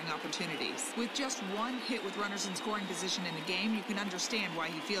run-scoring opportunities. With just 1 hit with runners in scoring position in a game, you can understand why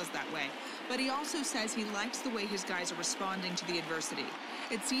he feels that way. But he also says he likes the way his guys are responding to the adversity.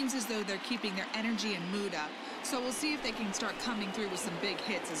 It seems as though they're keeping their energy and mood up, so we'll see if they can start coming through with some big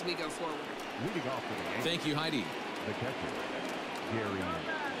hits as we go forward. Leading off for the Yankees, Thank you, Heidi. the catcher, Gary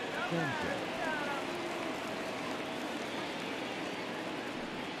Sanchez.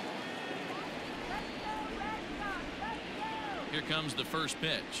 Here comes the first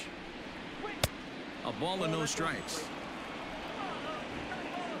pitch. A ball and no strikes.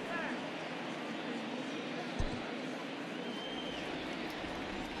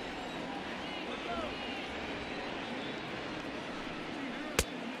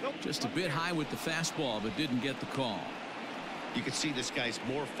 Just a bit high with the fastball, but didn't get the call. You can see this guy's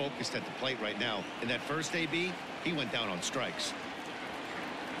more focused at the plate right now. In that first AB, he went down on strikes.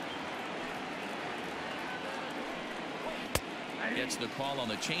 Gets the call on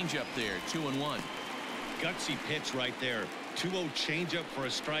the changeup there, 2-1. Gutsy pitch right there. 2-0 changeup for a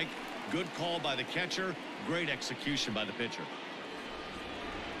strike. Good call by the catcher. Great execution by the pitcher.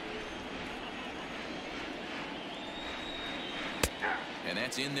 And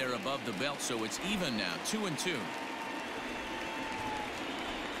that's in there above the belt, so it's even now, 2-2.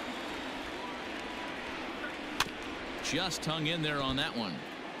 Just hung in there on that one.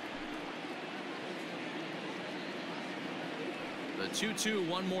 The 2-2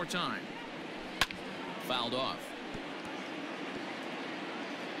 one more time. Fouled off.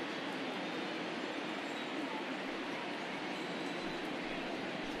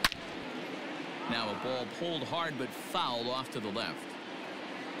 Now a ball pulled hard but fouled off to the left.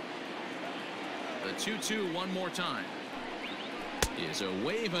 The 2-2 one more time. Is a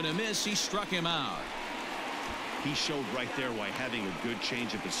wave and a miss. He struck him out. He showed right there why having a good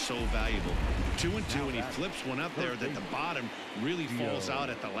changeup is so valuable. 2-2, and he flips one up there that the bottom really falls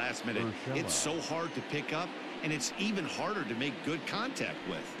out at the last minute. It's so hard to pick up, and it's even harder to make good contact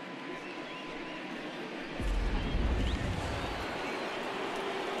with.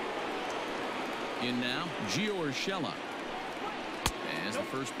 In now, Gio Urshela. As the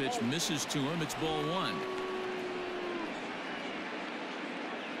first pitch misses to him, it's ball 1.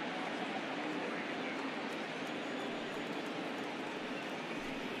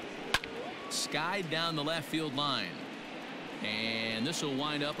 Skied down the left field line. And this will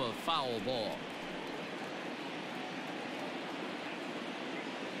wind up a foul ball.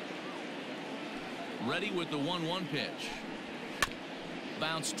 Ready with the 1-1 pitch.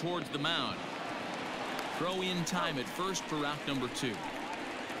 Bounce towards the mound. Throw in time at first for route number 2.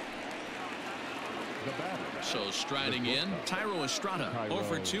 So striding in, Thairo Estrada, 0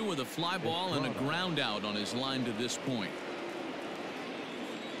 for 2 with a fly ball and a ground out on his line to this point.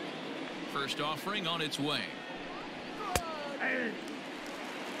 First offering on its way.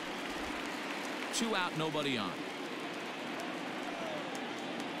 2 out, nobody on.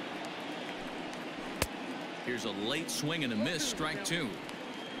 Here's a late swing and a miss, strike 2.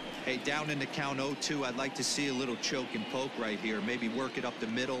 Hey, down in the count 0-2, I'd like to see a little choke and poke right here. Maybe work it up the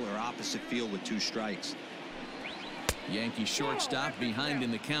middle or opposite field with 2 strikes. Yankee shortstop behind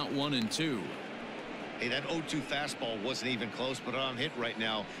in the count 1-2. Hey, that 0-2 fastball wasn't even close, but on hit right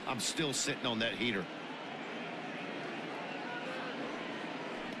now, I'm still sitting on that heater.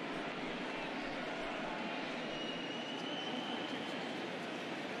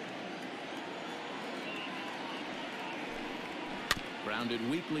 Grounded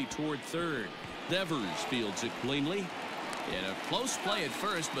weakly toward third. Devers fields it cleanly. In a close play at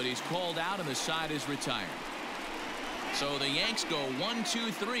first, but he's called out and the side is retired. So the Yanks go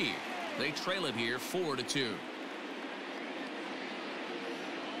 1-2-3. They trail it here 4-2.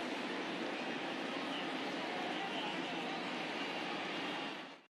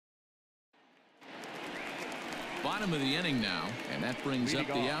 Bottom of the inning now, and that brings up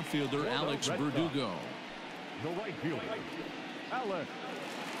the outfielder Alex Verdugo. The right fielder, Alex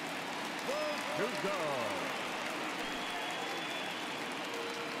Verdugo.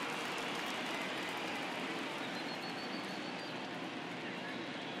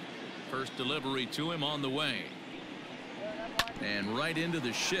 First delivery to him on the way. And right into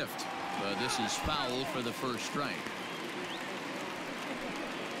the shift. But this is foul for the first strike.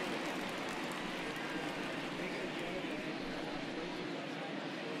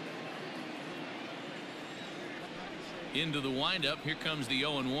 Into the windup. Here comes the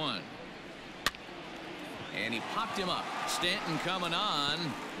 0-1. And he popped him up. Stanton coming on,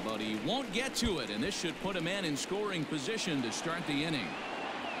 but he won't get to it, and this should put a man in scoring position to start the inning.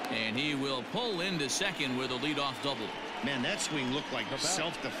 And he will pull into second with a leadoff double. Man, that swing looked like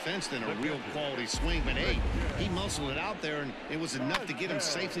self-defense than a real quality swing, but hey, he muscled it out there, and it was enough to get him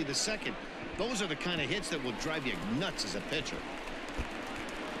safely to second. Those are the kind of hits that will drive you nuts as a pitcher.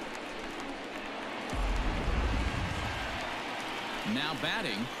 Now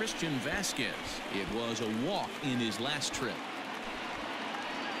batting, Christian Vasquez. It was a walk in his last trip.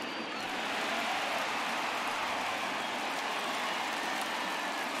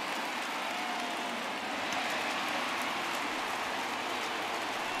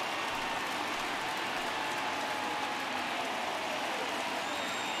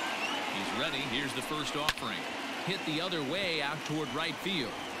 He's ready. Here's the first offering. Hit the other way out toward right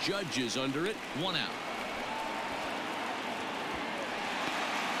field. Judge is under it. 1 out.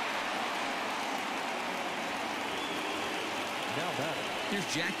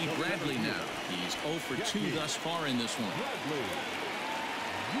 Here's Jackie Bradley now. He's 0 for 2 thus far in this one.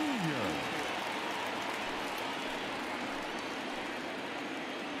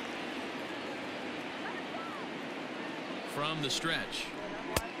 From the stretch.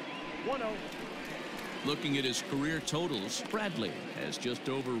 1-0. Looking at his career totals, Bradley has just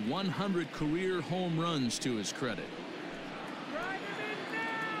over 100 career home runs to his credit.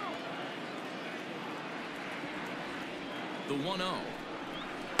 The 1-0.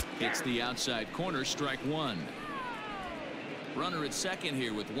 Hits the outside corner, strike 1. Runner at second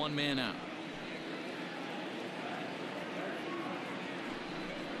here with 1 man out.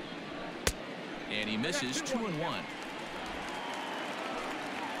 And he misses 2-1.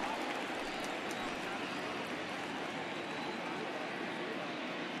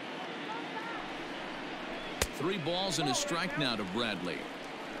 Three balls and a strike now to Bradley.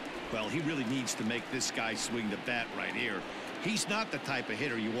 Well, he really needs to make this guy swing the bat right here. He's not the type of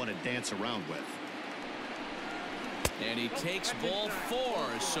hitter you want to dance around with. And he takes ball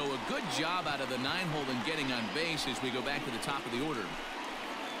 4. So a good job out of the 9-hole in getting on base as we go back to the top of the order.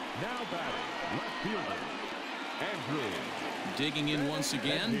 Now batting, left fielder, Andrew. Digging in once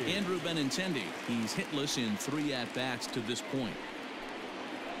again, Andrew Benintendi. He's hitless in 3 at-bats to this point.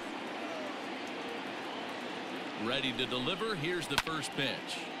 Ready to deliver. Here's the first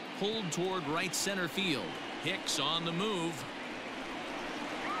pitch. Pulled toward right center field. Hicks on the move.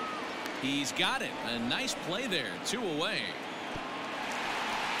 He's got it. A nice play there. 2 away.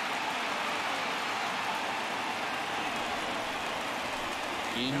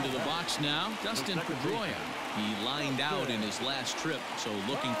 Into the box now, Dustin Pedroia. He lined out in his last trip, so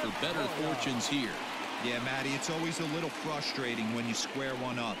looking for better fortunes here. Yeah, Matty, it's always a little frustrating when you square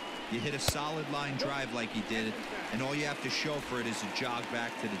one up. You hit a solid line drive like he did, and all you have to show for it is a jog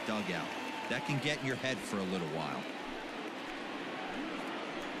back to the dugout. That can get in your head for a little while.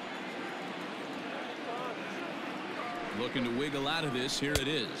 Looking to wiggle out of this. Here it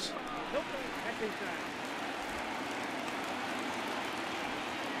is.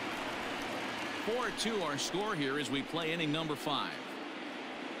 4-2 our score here as we play inning number 5.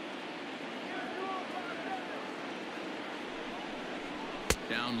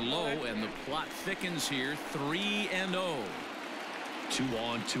 Down low, and the plot thickens here. 3-0. 2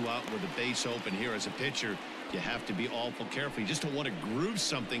 on, 2 out with a base open here. As a pitcher, you have to be awful careful. You just don't want to groove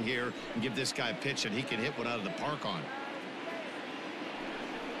something here and give this guy a pitch that he can hit one out of the park on.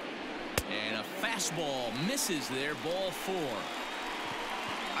 And a fastball misses there. Ball 4.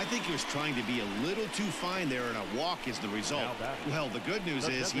 I think he was trying to be a little too fine there, and a walk is the result. Well, the good news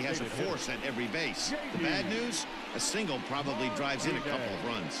is he has a force at every base. The bad news, a single probably drives in a couple of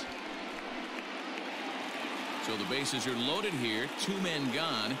runs. So the bases are loaded here. 2 men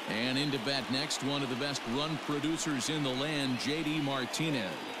gone. And into bat next, one of the best run producers in the land, J.D.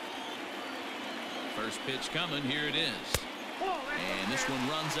 Martinez. First pitch coming. Here it is. And this one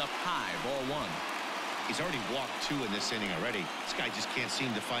runs up high. Ball 1. He's already walked 2 in this inning already. This guy just can't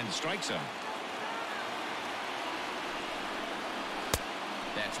seem to find the strike zone.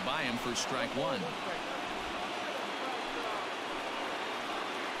 That's by him for strike 1.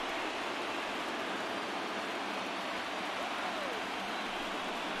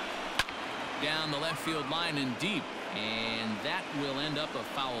 Down the left field line and deep, and that will end up a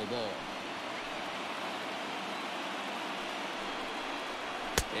foul ball.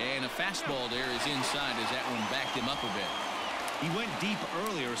 And a fastball there is inside as that one backed him up a bit. He went deep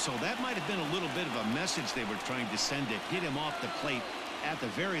earlier, so that might have been a little bit of a message they were trying to send to hit him off the plate. At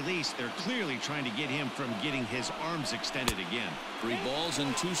the very least, they're clearly trying to get him from getting his arms extended again. 3 balls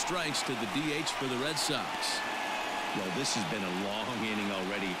and 2 strikes to the DH for the Red Sox. Well, this has been a long inning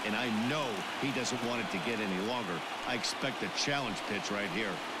already, and I know he doesn't want it to get any longer. I expect a challenge pitch right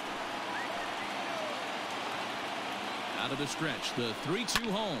here. Out of the stretch, the 3-2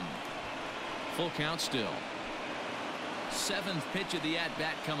 home. Full count still. 7th pitch of the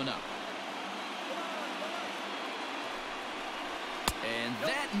at-bat coming up. And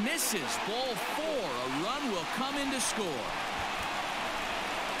that misses. Ball 4. A run will come in to score.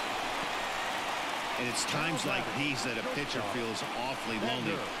 And it's times like these that a pitcher feels awfully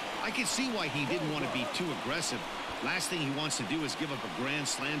lonely. I can see why he didn't want to be too aggressive. Last thing he wants to do is give up a grand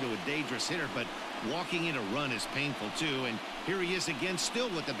slam to a dangerous hitter, but walking in a run is painful too. And here he is again, still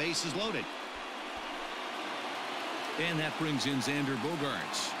with the bases loaded. And that brings in Xander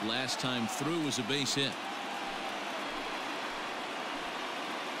Bogaerts. Last time through was a base hit.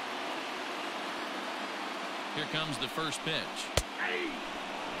 Here comes the first pitch.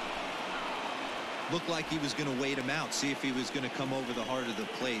 Looked like he was going to wait him out, see if he was going to come over the heart of the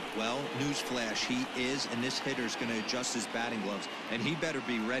plate. Well, newsflash, he is, and this hitter's going to adjust his batting gloves, and he better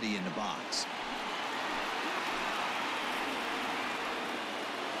be ready in the box.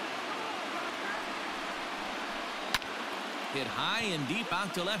 Hit high and deep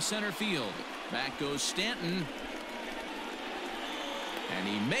out to left center field. Back goes Stanton. And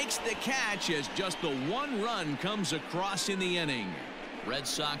he makes the catch as just the 1 run comes across in the inning. Red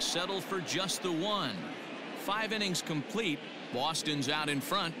Sox settle for just the 1. 5 innings complete. Boston's out in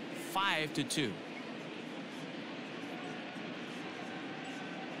front, 5-2.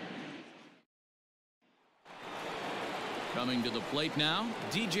 Coming to the plate now,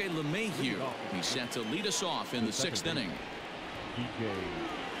 DJ LeMahieu. He's set to lead us off in the 6th inning. DJ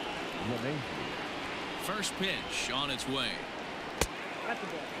LeMahieu. First pitch on its way.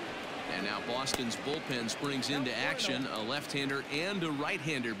 And now Boston's bullpen springs into action. A left-hander and a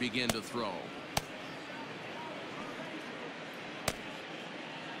right-hander begin to throw.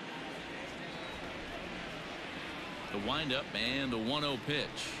 The windup and a 1-0 pitch.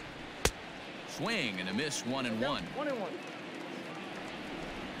 Swing and a miss. 1-1. 1-1.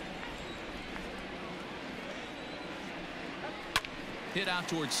 Hit out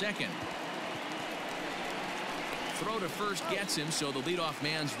towards second. Throw to first gets him, so the leadoff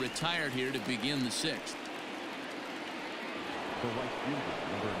man's retired here to begin the 6th. The right fielder,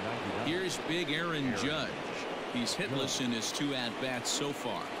 number 99. Here's big Aaron Judge. He's hitless in his 2 at-bats so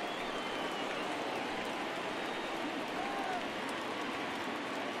far.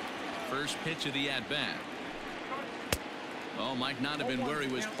 First pitch of the at-bat. Oh, might not have been where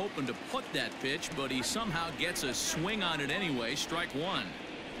he was hoping to put that pitch, but he somehow gets a swing on it anyway. Strike 1.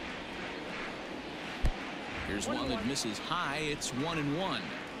 Here's one that misses high. It's 1-1.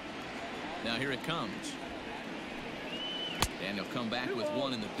 Now here it comes. And he'll come back with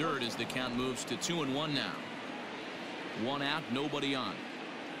 1 in the dirt as the count moves to 2-1 now. 1 out, nobody on.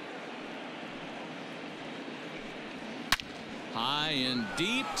 High and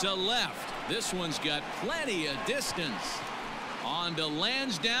deep to left. This one's got plenty of distance. On to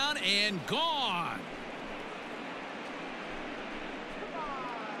Lansdowne and gone.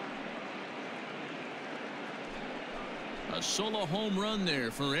 A solo home run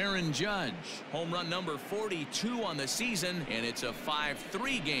there for Aaron Judge. Home run number 42 on the season, and it's a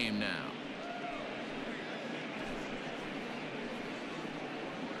 5-3 game now.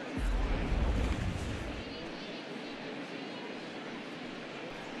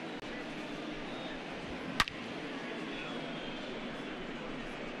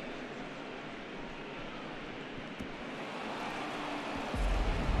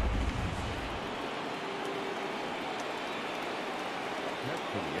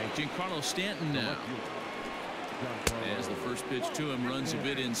 Giancarlo Stanton now. As the first pitch to him runs a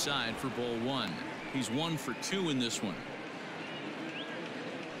bit inside for ball one. He's 1 for 2 in this one.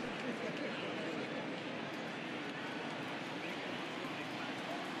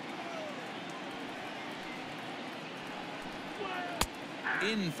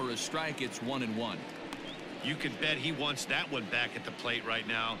 In for a strike. It's 1-1. You could bet he wants that one back at the plate right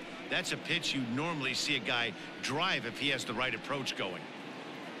now. That's a pitch you normally see a guy drive if he has the right approach going.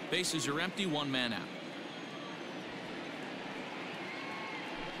 Bases are empty, 1 man out.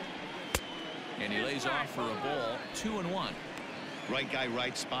 And he lays off for a ball. 2-1. Right guy,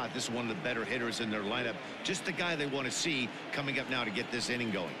 right spot. This is one of the better hitters in their lineup. Just the guy they want to see coming up now to get this inning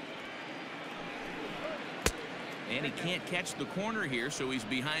going. And he can't catch the corner here, so he's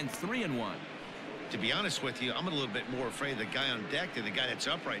behind 3-1. To be honest with you, I'm a little bit more afraid of the guy on deck than the guy that's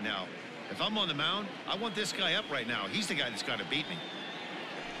up right now. If I'm on the mound, I want this guy up right now. He's the guy that's got to beat me.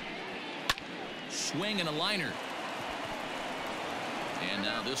 Swing and a liner. And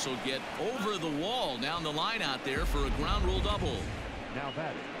now this will get over the wall down the line out there for a ground rule double. Now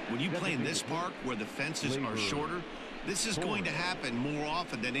batting. When you play in this park where the fences are shorter, this is going to happen more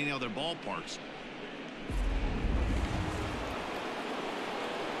often than any other ballparks.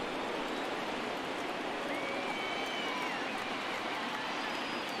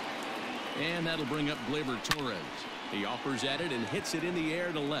 And that'll bring up Gleyber Torres. He offers at it and hits it in the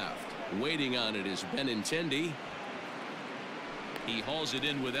air to left. Waiting on it is Benintendi. He hauls it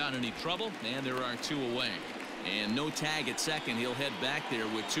in without any trouble, and there are 2 away. And no tag at second. He'll head back there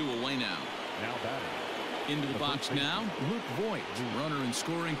with 2 away now. Now batting. Into the box now, Luke Voigt. Runner in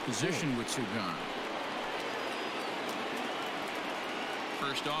scoring position with 2 gone.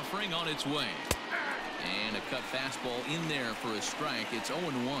 First offering on its way. And a cut fastball in there for a strike. It's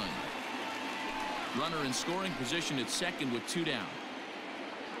 0-1. Runner in scoring position at second with 2 down.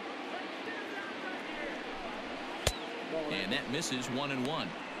 And that misses. 1-1.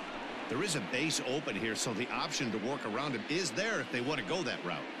 There is a base open here, so the option to work around him is there if they want to go that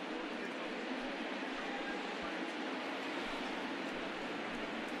route.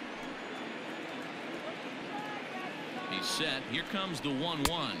 He's set. Here comes the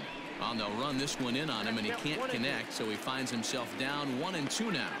 1-1. And they'll run this one in on him, and he can't connect, so he finds himself down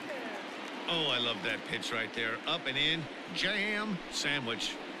 1-2 now. Oh, I love that pitch right there. Up and in. Jam.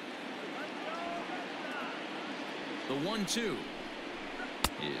 Sandwich. The 1-2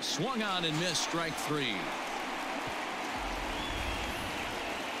 is swung on and missed. Strike 3.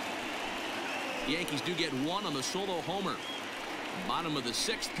 Yankees do get 1 on the solo homer. Bottom of the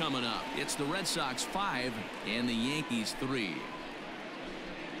 6th coming up. It's the Red Sox 5 and the Yankees 3.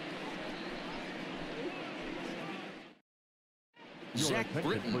 Zach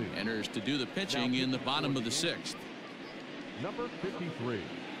Britton enters to do the pitching in the bottom of the 6th. Number 53,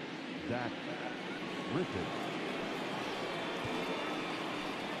 Zach Britton.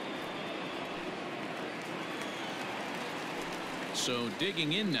 So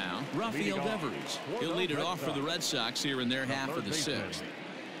digging in now, Rafael Devers. He'll lead it off for the Red Sox here in their half of the 6th.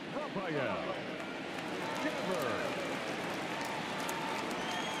 Rafael Devers.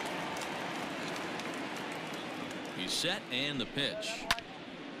 He's set and the pitch.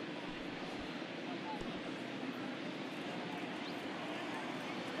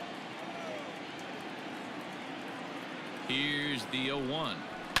 Here's the 0-1.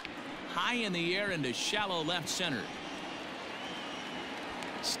 High in the air into shallow left center.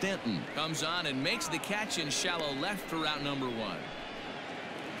 Stanton comes on and makes the catch in shallow left for out number 1.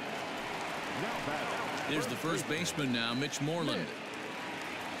 There's the first baseman now, Mitch Moreland.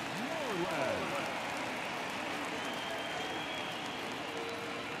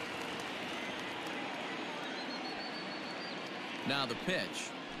 Now the pitch.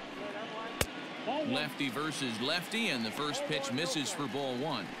 Lefty versus lefty, and the first pitch misses for ball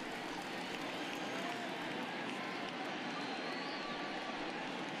 1.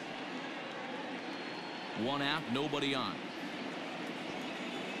 One out, nobody on.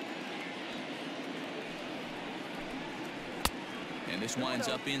 And this winds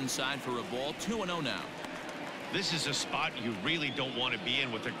up inside for a ball. 2-0 now. This is a spot you really don't want to be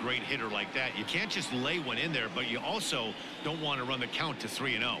in with a great hitter like that. You can't just lay one in there, but you also don't want to run the count to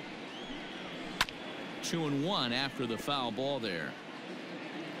 3-0. 2-1 after the foul ball there.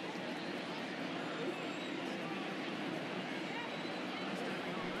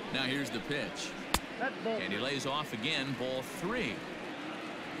 Now here's the pitch. And he lays off again. Ball 3.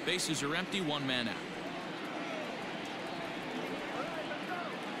 Bases are empty. 1 man out.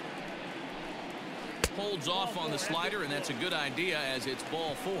 Holds off on the slider, and that's a good idea as it's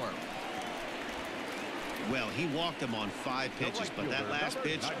ball 4. Well, he walked him on 5 pitches, but that last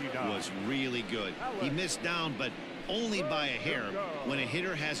pitch was really good. He missed down, but only by a hair. When a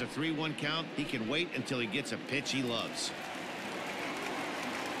hitter has a 3-1 count, he can wait until he gets a pitch he loves.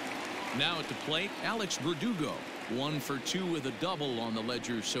 Now at the plate, Alex Verdugo. 1 for 2 with a double on the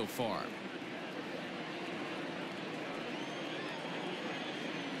ledger so far.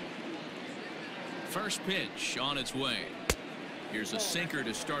 First pitch on its way. Here's a sinker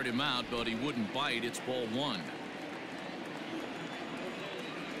to start him out, but he wouldn't bite. It's ball 1.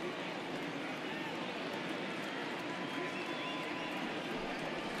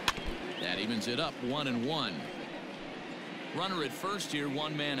 That evens it up. 1-1. Runner at first here.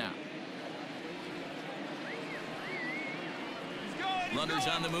 1 man out. Runners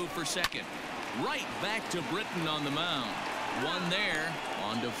on the move for second. Right back to Britton on the mound. 1 there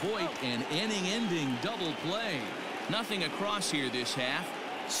on to Voit, an inning-ending double play. Nothing across here this half.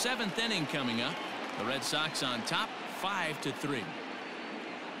 7th inning coming up. The Red Sox on top, 5-3.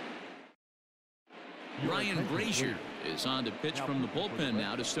 Ryan Brazier is on to pitch from the bullpen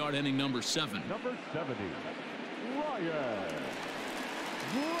now to start inning number 7. Number 70, Ryan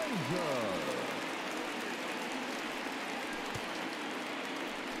Brazier.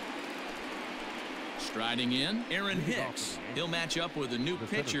 Striding in, Aaron Hicks. He'll match up with a new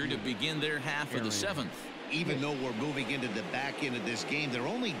pitcher to begin their half of the 7th. Even though we're moving into the back end of this game, they're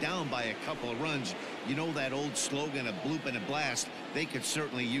only down by a couple of runs. You know that old slogan, a bloop and a blast. They could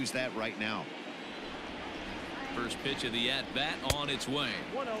certainly use that right now. First pitch of the at-bat on its way.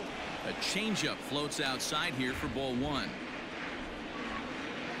 1-0. A changeup floats outside here for ball 1.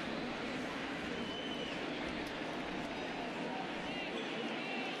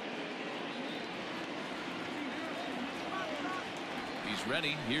 He's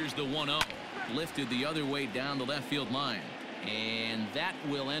ready. Here's the 1-0. Lifted the other way down the left field line. And that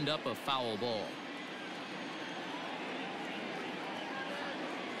will end up a foul ball.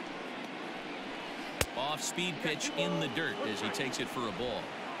 Off-speed pitch in the dirt as he takes it for a ball.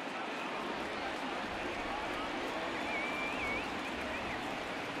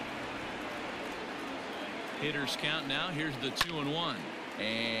 Hitters count now. Here's the 2-1.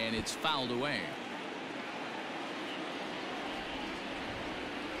 And it's fouled away.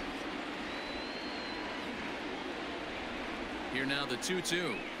 Here now the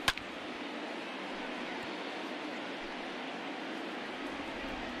 2-2.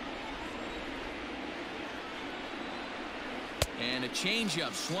 And a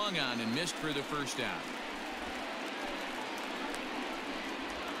changeup swung on and missed for the first out.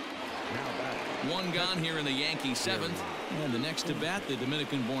 One gone here in the Yankee 7th. And the next to bat, the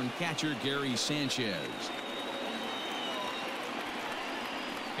Dominican-born catcher Gary Sanchez.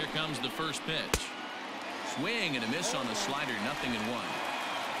 Here comes the first pitch. Swing and a miss on the slider. 0-1.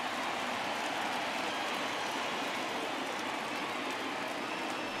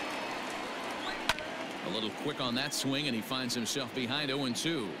 A little quick on that swing, and he finds himself behind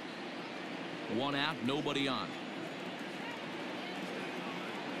 0-2. 1 out, nobody on.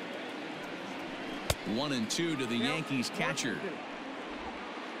 1-2 to the Yankees catcher.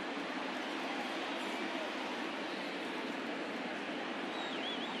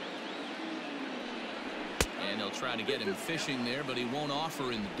 And they'll try to get him fishing there, but he won't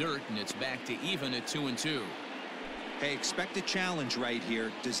offer in the dirt, and it's back to even at 2-2. Hey, expect a challenge right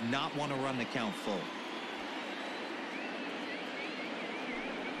here. Does not want to run the count full.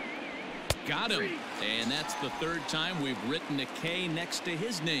 Got him. And that's the 3rd time we've written a K next to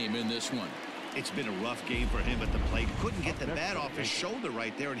his name in this one. It's been a rough game for him at the plate. Couldn't get the bat off his shoulder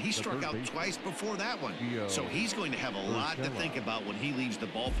right there, and he struck out twice before that one. So he's going to have a lot to think about when he leaves the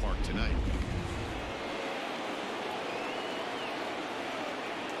ballpark tonight.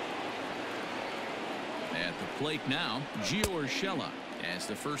 At the plate now, Gio Urshela, as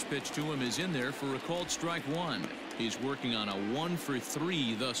the first pitch to him is in there for a called strike 1. He's working on a 1 for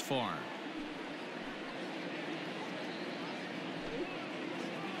 3 thus far.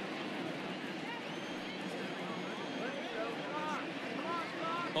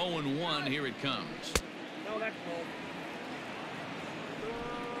 Oh, 1 here it comes. No, that's cold.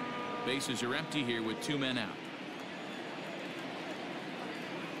 Bases are empty here with 2 men out.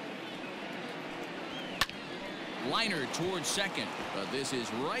 Liner towards second, but this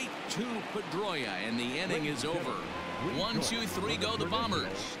is right to Pedroia, and the inning is over. 1, 2, 3 go the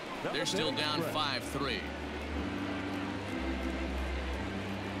Bombers. They're still down 5-3.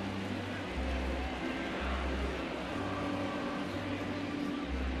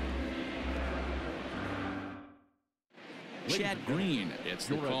 Chad Green gets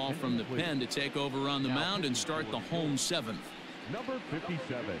the call from the pen to take over on the mound and start the home 7th. Number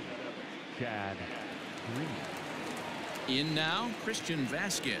 57, Chad Green. In now, Christian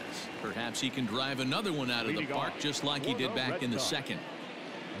Vasquez. Perhaps he can drive another one out of the park just like he did back in the second.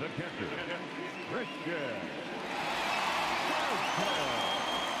 The catcher, Christian.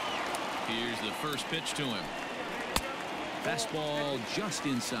 Here's the first pitch to him. Fastball just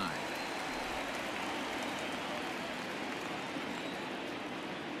inside.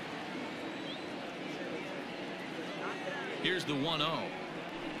 Here's the 1-0.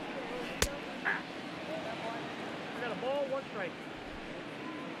 We got a ball, 1 strike.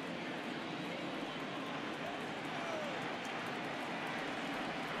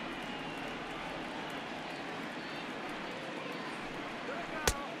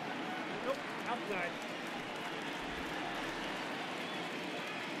 Nope, outside.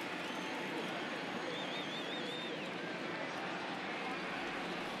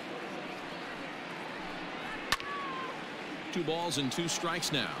 Two balls and 2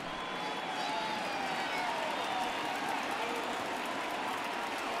 strikes now.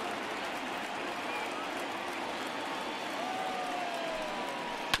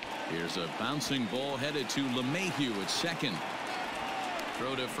 Here's a bouncing ball headed to LeMahieu at second.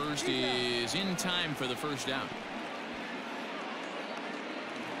 Throw to first is in time for the first out.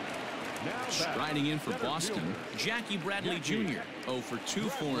 Striding in for Boston, Jackie Bradley Jr. 0 for 2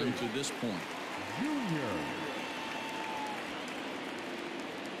 for him to this point.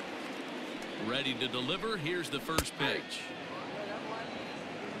 Ready to deliver. Here's the first pitch.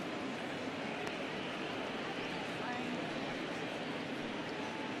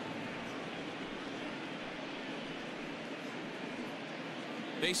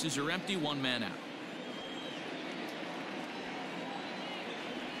 Bases are empty, 1 man out.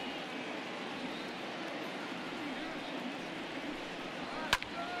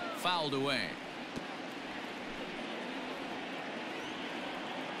 Fouled away.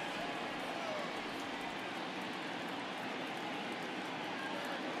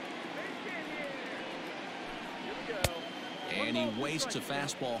 And he wastes a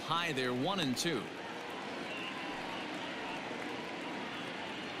fastball high there, 1-2.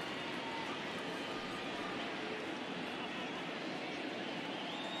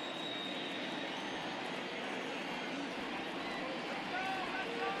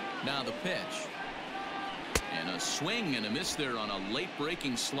 Now the pitch. And a swing and a miss there on a late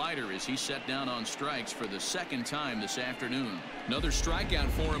breaking slider as he set down on strikes for the 2nd time this afternoon. Another strikeout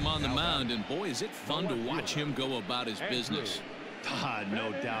for him on the mound, and boy, is it fun to watch him go about his business.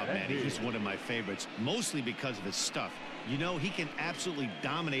 No doubt, man. He's one of my favorites, mostly because of his stuff. You know, he can absolutely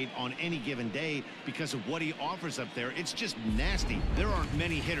dominate on any given day because of what he offers up there. It's just nasty. There aren't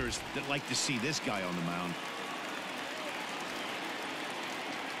many hitters that like to see this guy on the mound.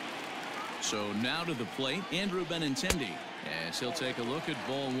 So now to the plate, Andrew Benintendi, as he'll take a look at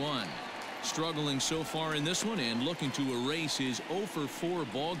ball 1. Struggling so far in this one and looking to erase his 0 for 4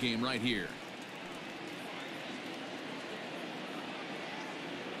 ball game right here.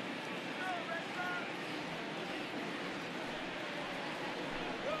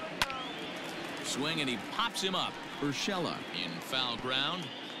 Swing and he pops him up. Urshela in foul ground,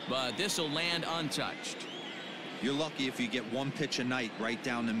 but this will land untouched. You're lucky if you get 1 pitch a night right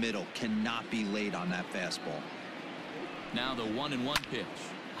down the middle. Cannot be late on that fastball. Now the 1-1 pitch.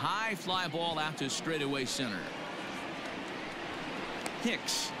 High fly ball out to straightaway center.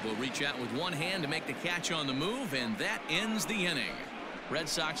 Hicks will reach out with 1 hand to make the catch on the move, and that ends the inning. Red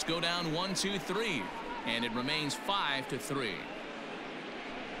Sox go down 1-2-3, and it remains 5-3.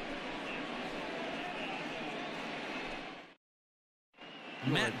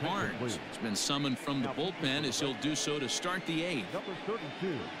 Matt Barnes has been summoned from the bullpen as he'll do so to start the 8th. Number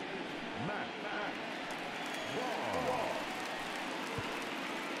 32, Matt Barnes.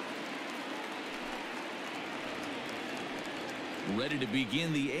 Ready to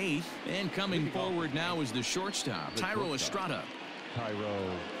begin the 8th, and coming forward now is the shortstop, Thairo Estrada.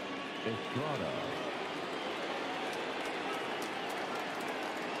 Thairo Estrada.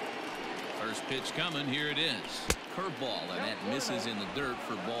 First pitch coming. Here it is. Curveball, and that misses in the dirt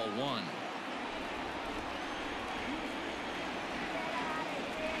for ball 1.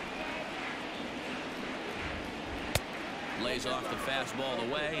 Lays off the fastball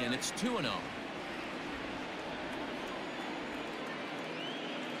away, and it's 2-0.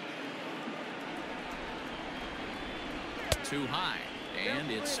 Too high,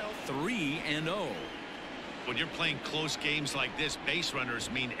 and it's 3-0. When you're playing close games like this, base runners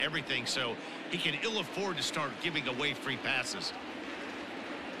mean everything, so he can ill afford to start giving away free passes.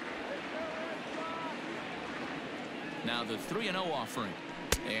 Now the 3-0 offering.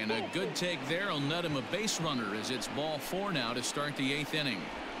 And a good take there will net him a base runner as it's ball 4 now to start the 8th inning.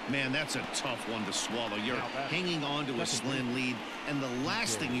 Man, that's a tough one to swallow. You're hanging on to a slim lead, and the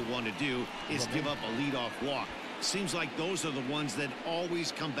last thing you want to do is give up a leadoff walk. Seems like those are the ones that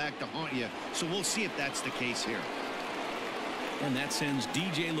always come back to haunt you, so we'll see if that's the case here. And that sends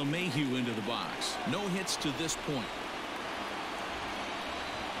DJ LeMahieu into the box. No hits to this point.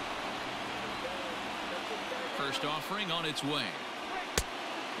 First offering on its way.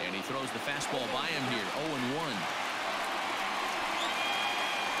 And he throws the fastball by him here. 0-1.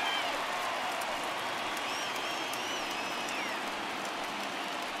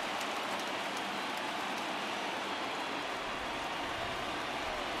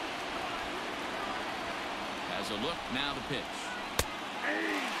 Has a look, now the pitch.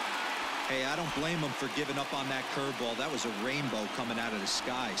 Hey, I don't blame him for giving up on that curveball. That was a rainbow coming out of the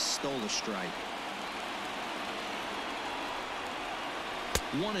sky. Stole a strike.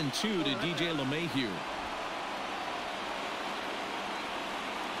 1-2 to DJ LeMahieu.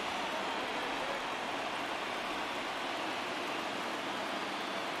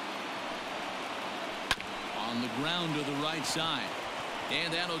 On the ground to the right side.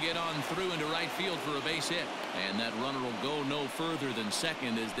 And that'll get on through into right field for a base hit. And that runner will go no further than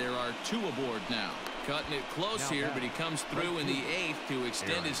second as there are 2 aboard now. Cutting it close here, but he comes through in the 8th to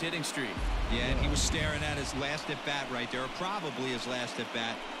extend his hitting streak. Yeah, and he was staring at his last at-bat right there, or probably his last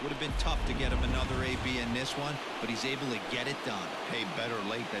at-bat. Would have been tough to get him another AB in this one, but he's able to get it done. Hey, better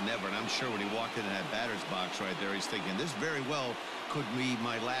late than never, and I'm sure when he walked into that batter's box right there, he's thinking, this very well could be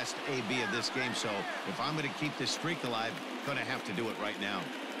my last AB of this game, so if I'm going to keep this streak alive, going to have to do it right now.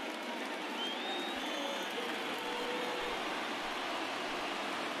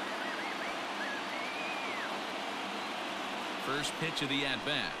 First pitch of the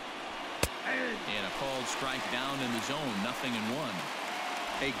at-bat. And a called strike down in the zone. 0-1.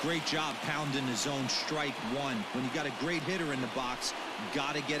 Hey, great job pounding the zone. Strike 1. When you got a great hitter in the box,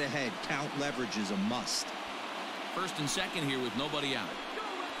 got to get ahead. Count leverage is a must. First and second here with nobody out.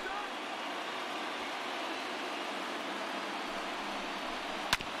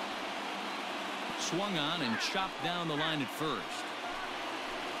 Swung on and chopped down the line at first.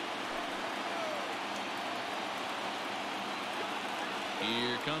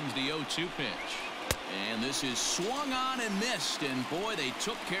 Here comes the 0-2 pitch. And this is swung on and missed. And boy, they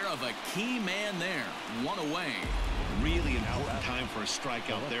took care of a key man there. 1 away. Really important time for a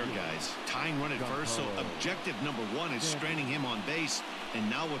strikeout there, guys. Tying run at first, so objective number 1 is stranding him on base. And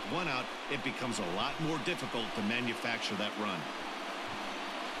now with 1 out, it becomes a lot more difficult to manufacture that run.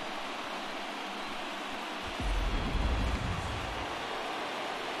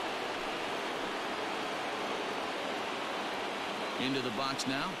 Into the box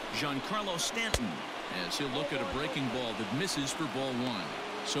now, Giancarlo Stanton, as he'll look at a breaking ball that misses for ball 1.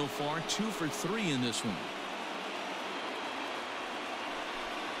 So far, 2 for 3 in this one.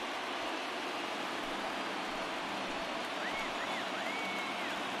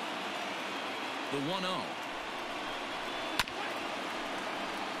 The 1-0.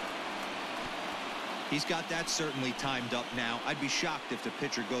 He's got that certainly timed up now. I'd be shocked if the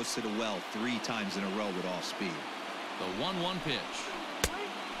pitcher goes to the well 3 times in a row with all speed. The 1-1 pitch.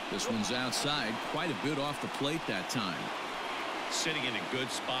 This one's outside, quite a bit off the plate that time. Sitting in a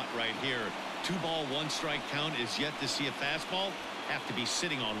good spot right here. 2 ball, 1 strike count is yet to see a fastball. Have to be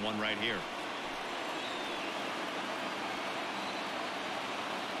sitting on one right here.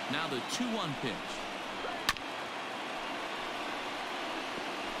 Now the 2-1 pitch.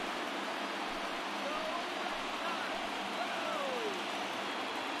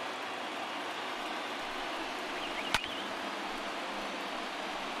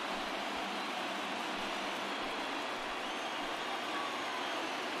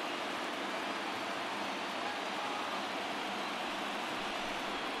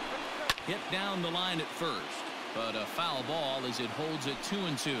 Hit down the line at first, but a foul ball as it holds it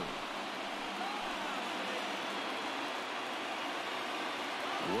 2-2.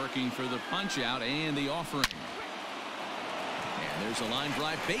 Working for the punch out and the offering. And there's a line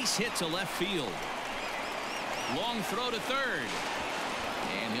drive, base hit to left field. Long throw to third.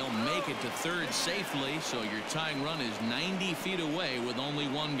 And he'll make it to third safely, so your tying run is 90 feet away with only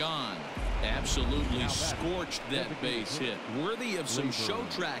one gone. Absolutely scorched that base hit. Worthy of some show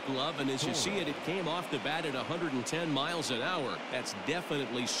track love, and as you see it, it came off the bat at 110 miles an hour. That's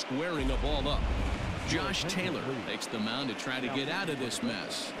definitely squaring a ball up. Josh Taylor takes the mound to try to get out of this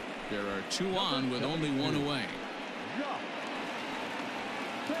mess. There are 2 on with only 1 away.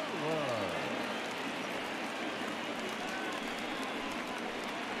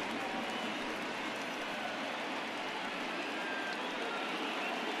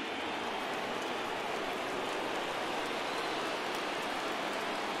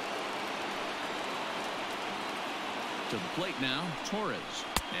 To the plate now, Torres,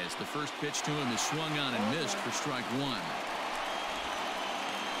 as the first pitch to him is swung on and missed for strike 1.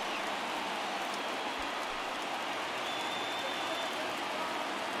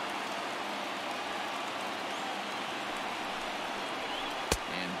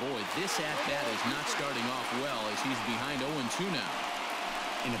 And boy, this at-bat is not starting off well as he's behind 0-2 now.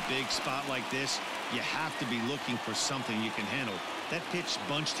 In a big spot like this, you have to be looking for something you can handle. That pitch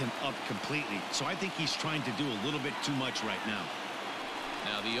bunched him up completely, so I think he's trying to do a little bit too much right now.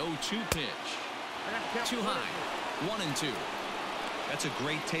 Now the 0-2 pitch. Too high. 1-2. That's a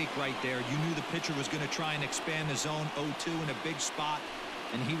great take right there. You knew the pitcher was going to try and expand the zone. 0-2 in a big spot,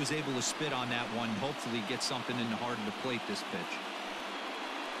 and he was able to spit on that one. Hopefully get something in the heart of the plate this pitch.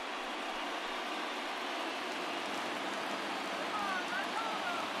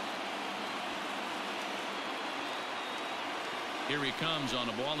 Here he comes on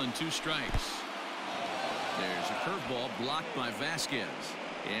a ball and 2 strikes. There's a curveball blocked by Vasquez.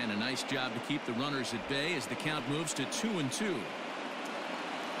 And a nice job to keep the runners at bay as the count moves to 2-2.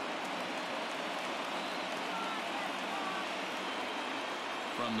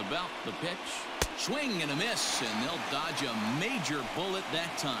 From the belt, the pitch. Swing and a miss, and they'll dodge a major bullet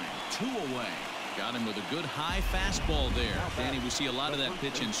that time. 2 away. Got him with a good high fastball there. Danny, we see a lot of that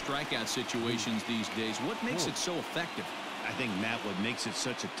pitch in strikeout situations these days. What makes it so effective? I think, Matt, what makes it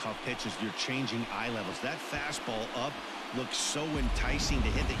such a tough pitch is you're changing eye levels. That fastball up looks so enticing to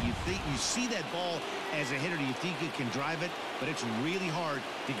hit that you see that ball as a hitter, you think you can drive it, but it's really hard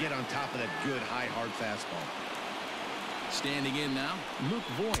to get on top of that good high hard fastball. Standing in now, Luke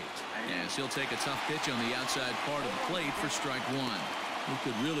Voigt, as he'll take a tough pitch on the outside part of the plate for strike 1. He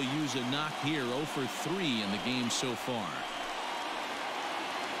could really use a knock here. 0 for 3 in the game so far.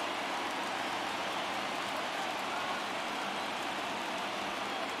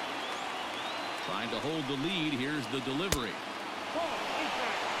 Trying to hold the lead. Here's the delivery.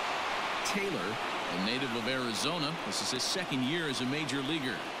 Taylor, a native of Arizona. This is his 2nd year as a major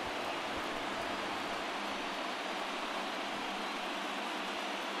leaguer.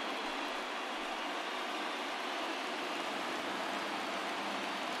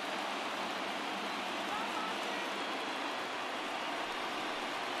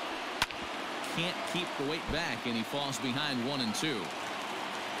 Can't keep the weight back, and he falls behind 1-2.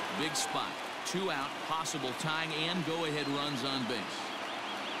 Big spot. 2 out, possible tying and go-ahead runs on base.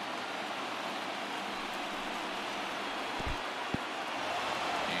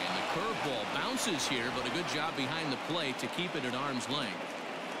 And the curveball bounces here, but a good job behind the plate to keep it at arm's length.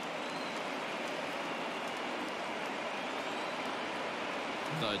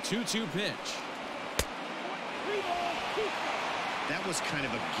 The 2-2 pitch. That was kind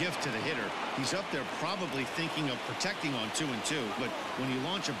of a gift to the hitter. He's up there probably thinking of protecting on 2-2, but when you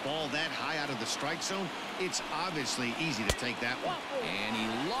launch a ball that high out of the strike zone, it's obviously easy to take that one. And he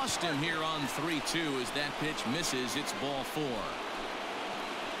lost him here on 3-2 as that pitch misses. It's ball 4.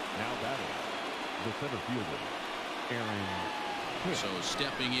 Now batting, the center fielder, Aaron Hicks. So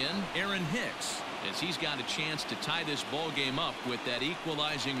stepping in, Aaron Hicks, as he's got a chance to tie this ball game up with that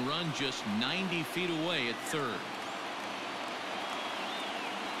equalizing run just 90 feet away at third.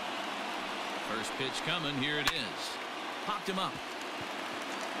 First pitch coming. Here it is. Popped him up.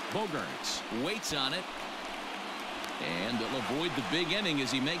 Bogaerts waits on it. And they'll avoid the big inning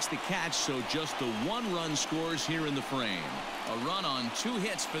as he makes the catch, so just the 1 run scores here in the frame. A run on 2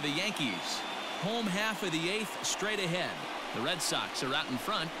 hits for the Yankees. Home half of the 8th straight ahead. The Red Sox are out in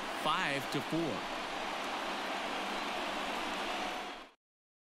front 5-4.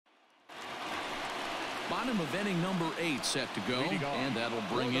 Bottom of inning number 8 set to go, and that'll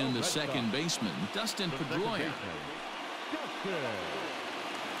bring in the second baseman, Dustin Pedroia.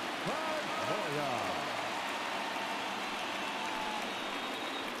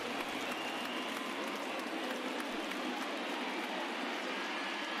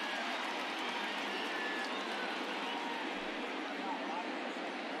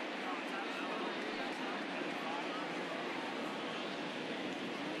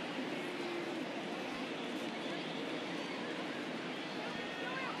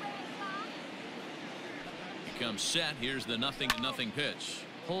 comes set. Here's the 0-0 pitch.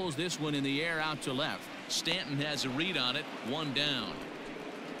 Pulls this one in the air out to left. Stanton has a read on it. One down.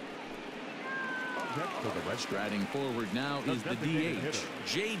 Striding forward now is the DH,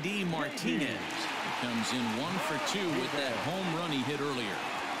 J.D. Martinez. He comes in 1 for 2 with that home run he hit earlier.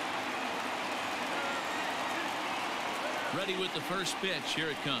 Ready with the first pitch. Here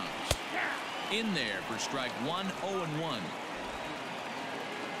it comes. In there for strike 1, 0-1.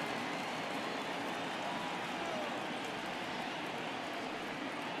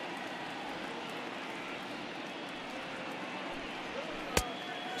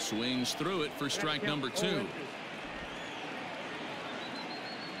 Swings through it for strike number 2.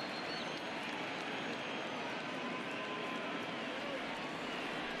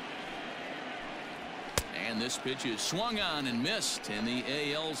 And this pitch is swung on and missed, and the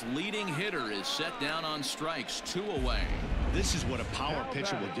AL's leading hitter is set down on strikes, 2 away. This is what a power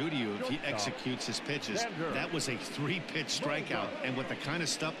pitcher will do to you if he executes his pitches. That was a 3-pitch strikeout, and with the kind of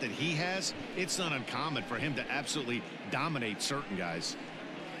stuff that he has, it's not uncommon for him to absolutely dominate certain guys.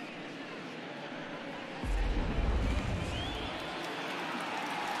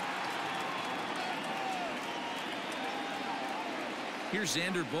 Here's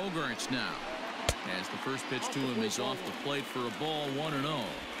Xander Bogaerts now, as the first pitch to him is off the plate for a ball, 1-0.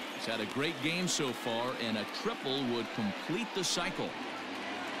 He's had a great game so far, and a triple would complete the cycle.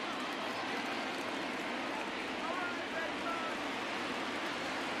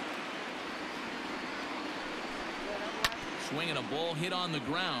 Swinging a ball hit on the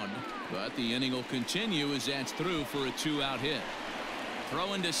ground, but the inning will continue as that's through for a 2-out hit.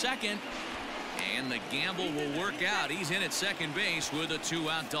 Throw into second. And the gamble will work out. He's in at second base with a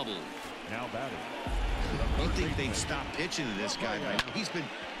 2-out double. Now batting. You'd think they'd stop pitching to this guy by now. He's been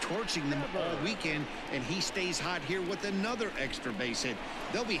torching them all weekend, and he stays hot here with another extra base hit.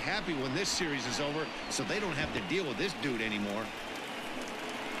 They'll be happy when this series is over, so they don't have to deal with this dude anymore.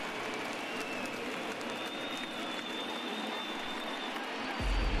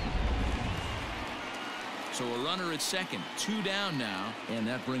 So a runner at second, 2 down now, and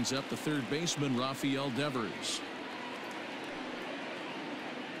that brings up the third baseman, Rafael Devers.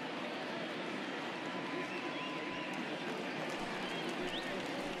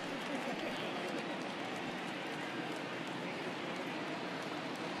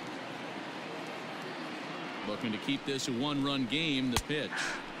 Looking to keep this a 1-run game. The pitch.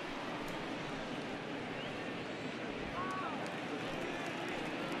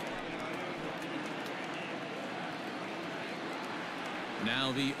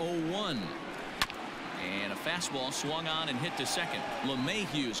 Now the 0-1. And a fastball swung on and hit to second.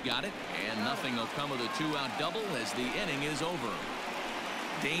 LeMahieu's got it, and nothing will come of the 2-out double as the inning is over.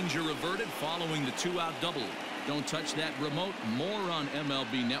 Danger averted following the 2-out double. Don't touch that remote. More on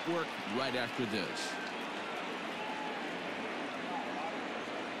MLB Network right after this.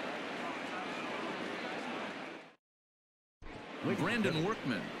 Brandon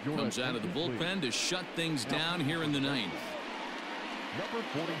Workman comes out of the bullpen to shut things down here in the 9th. Number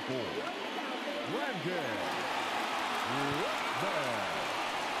 44, Brandon Workman.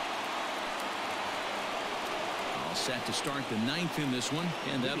 All set to start the 9th in this one,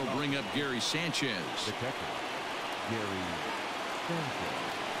 and that'll bring up Gary Sanchez. The catcher, Gary Sanchez.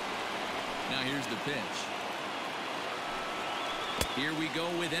 Now here's the pitch. Here we go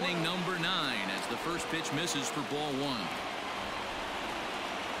with inning number 9 as the first pitch misses for ball 1.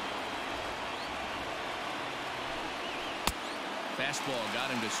 Fastball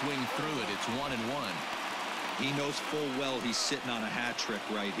got him to swing through it. It's 1-1. He knows full well he's sitting on a hat trick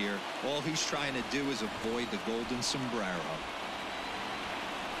right here. All he's trying to do is avoid the golden sombrero.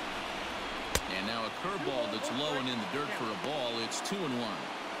 And now a curveball that's low and in the dirt for a ball. It's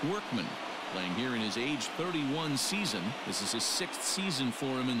 2-1. Workman playing here in his age 31 season. This is his 6th season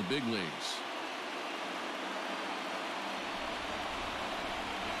for him in the big leagues.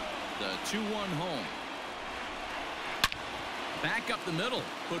 The 2-1 home. Back up the middle.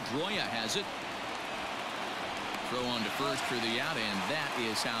 Pedroia has it. Throw on to first for the out, and that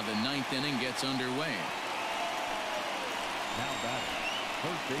is how the 9th inning gets underway. Now batting,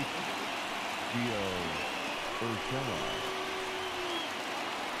 first baseman, Gio Urshela.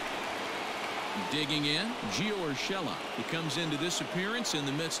 Digging in, Gio Urshela. He comes into this appearance in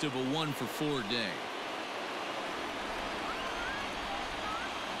the midst of a 1-for-4 day.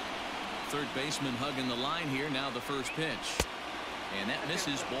 Third baseman hugging the line here. Now the first pitch. And that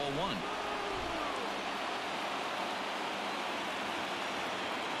misses, ball 1.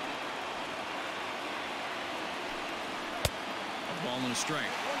 A ball and a strike.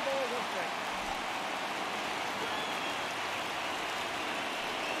 1 ball, 1 strike.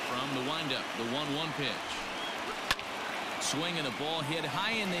 From the windup, the 1-1 pitch. Swinging a ball hit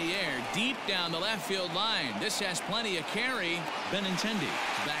high in the air, deep down the left field line. This has plenty of carry. Benintendi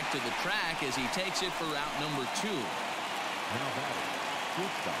back to the track as he takes it for route number 2.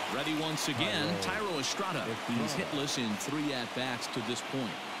 Ready once again, Thairo Estrada. He's hitless in 3 at-bats to this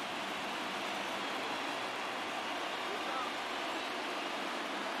point.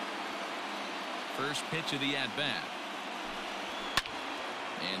 First pitch of the at-bat.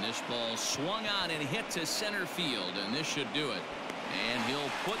 And this ball swung on and hit to center field, and this should do it. And he'll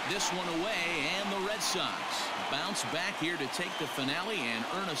put this one away, and the Red Sox bounce back here to take the finale and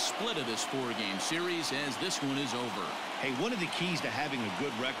earn a split of this 4-game series as this one is over. Hey, one of the keys to having a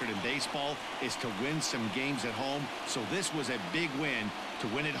good record in baseball is to win some games at home. So this was a big win to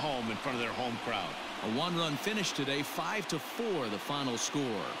win at home in front of their home crowd. A 1-run finish today, 5-4 the final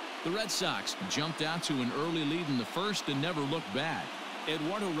score. The Red Sox jumped out to an early lead in the first and never looked back.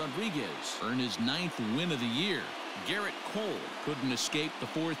 Eduardo Rodriguez earned his 9th win of the year. Garrett Cole couldn't escape the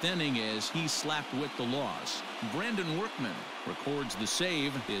 4th inning as he slapped with the loss. Brandon Workman records the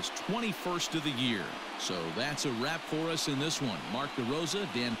save, his 21st of the year. So that's a wrap for us in this one. Mark DeRosa,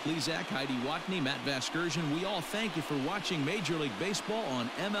 Dan Plesac, Heidi Watney, Matt Vasgersian. We all thank you for watching Major League Baseball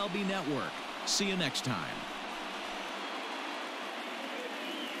on MLB Network. See you next time.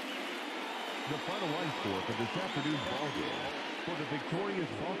 The final line score for this afternoon's ballgame. For the victorious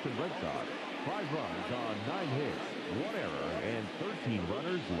Boston Red Sox, 5 runs on 9 hits, 1 error, and 13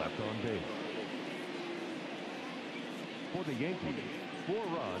 runners left on base. For the Yankees, 4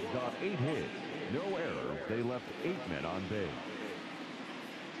 runs on 8 hits, no errors, they left 8 men on base.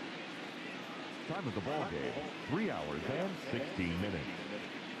 Time of the ballgame, 3 hours and 16 minutes.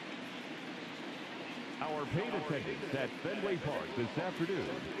 Our paid attendance at Fenway Park this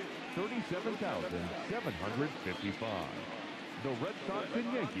afternoon, 37,755. The Red Sox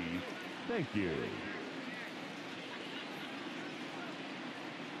and Yankees, thank you.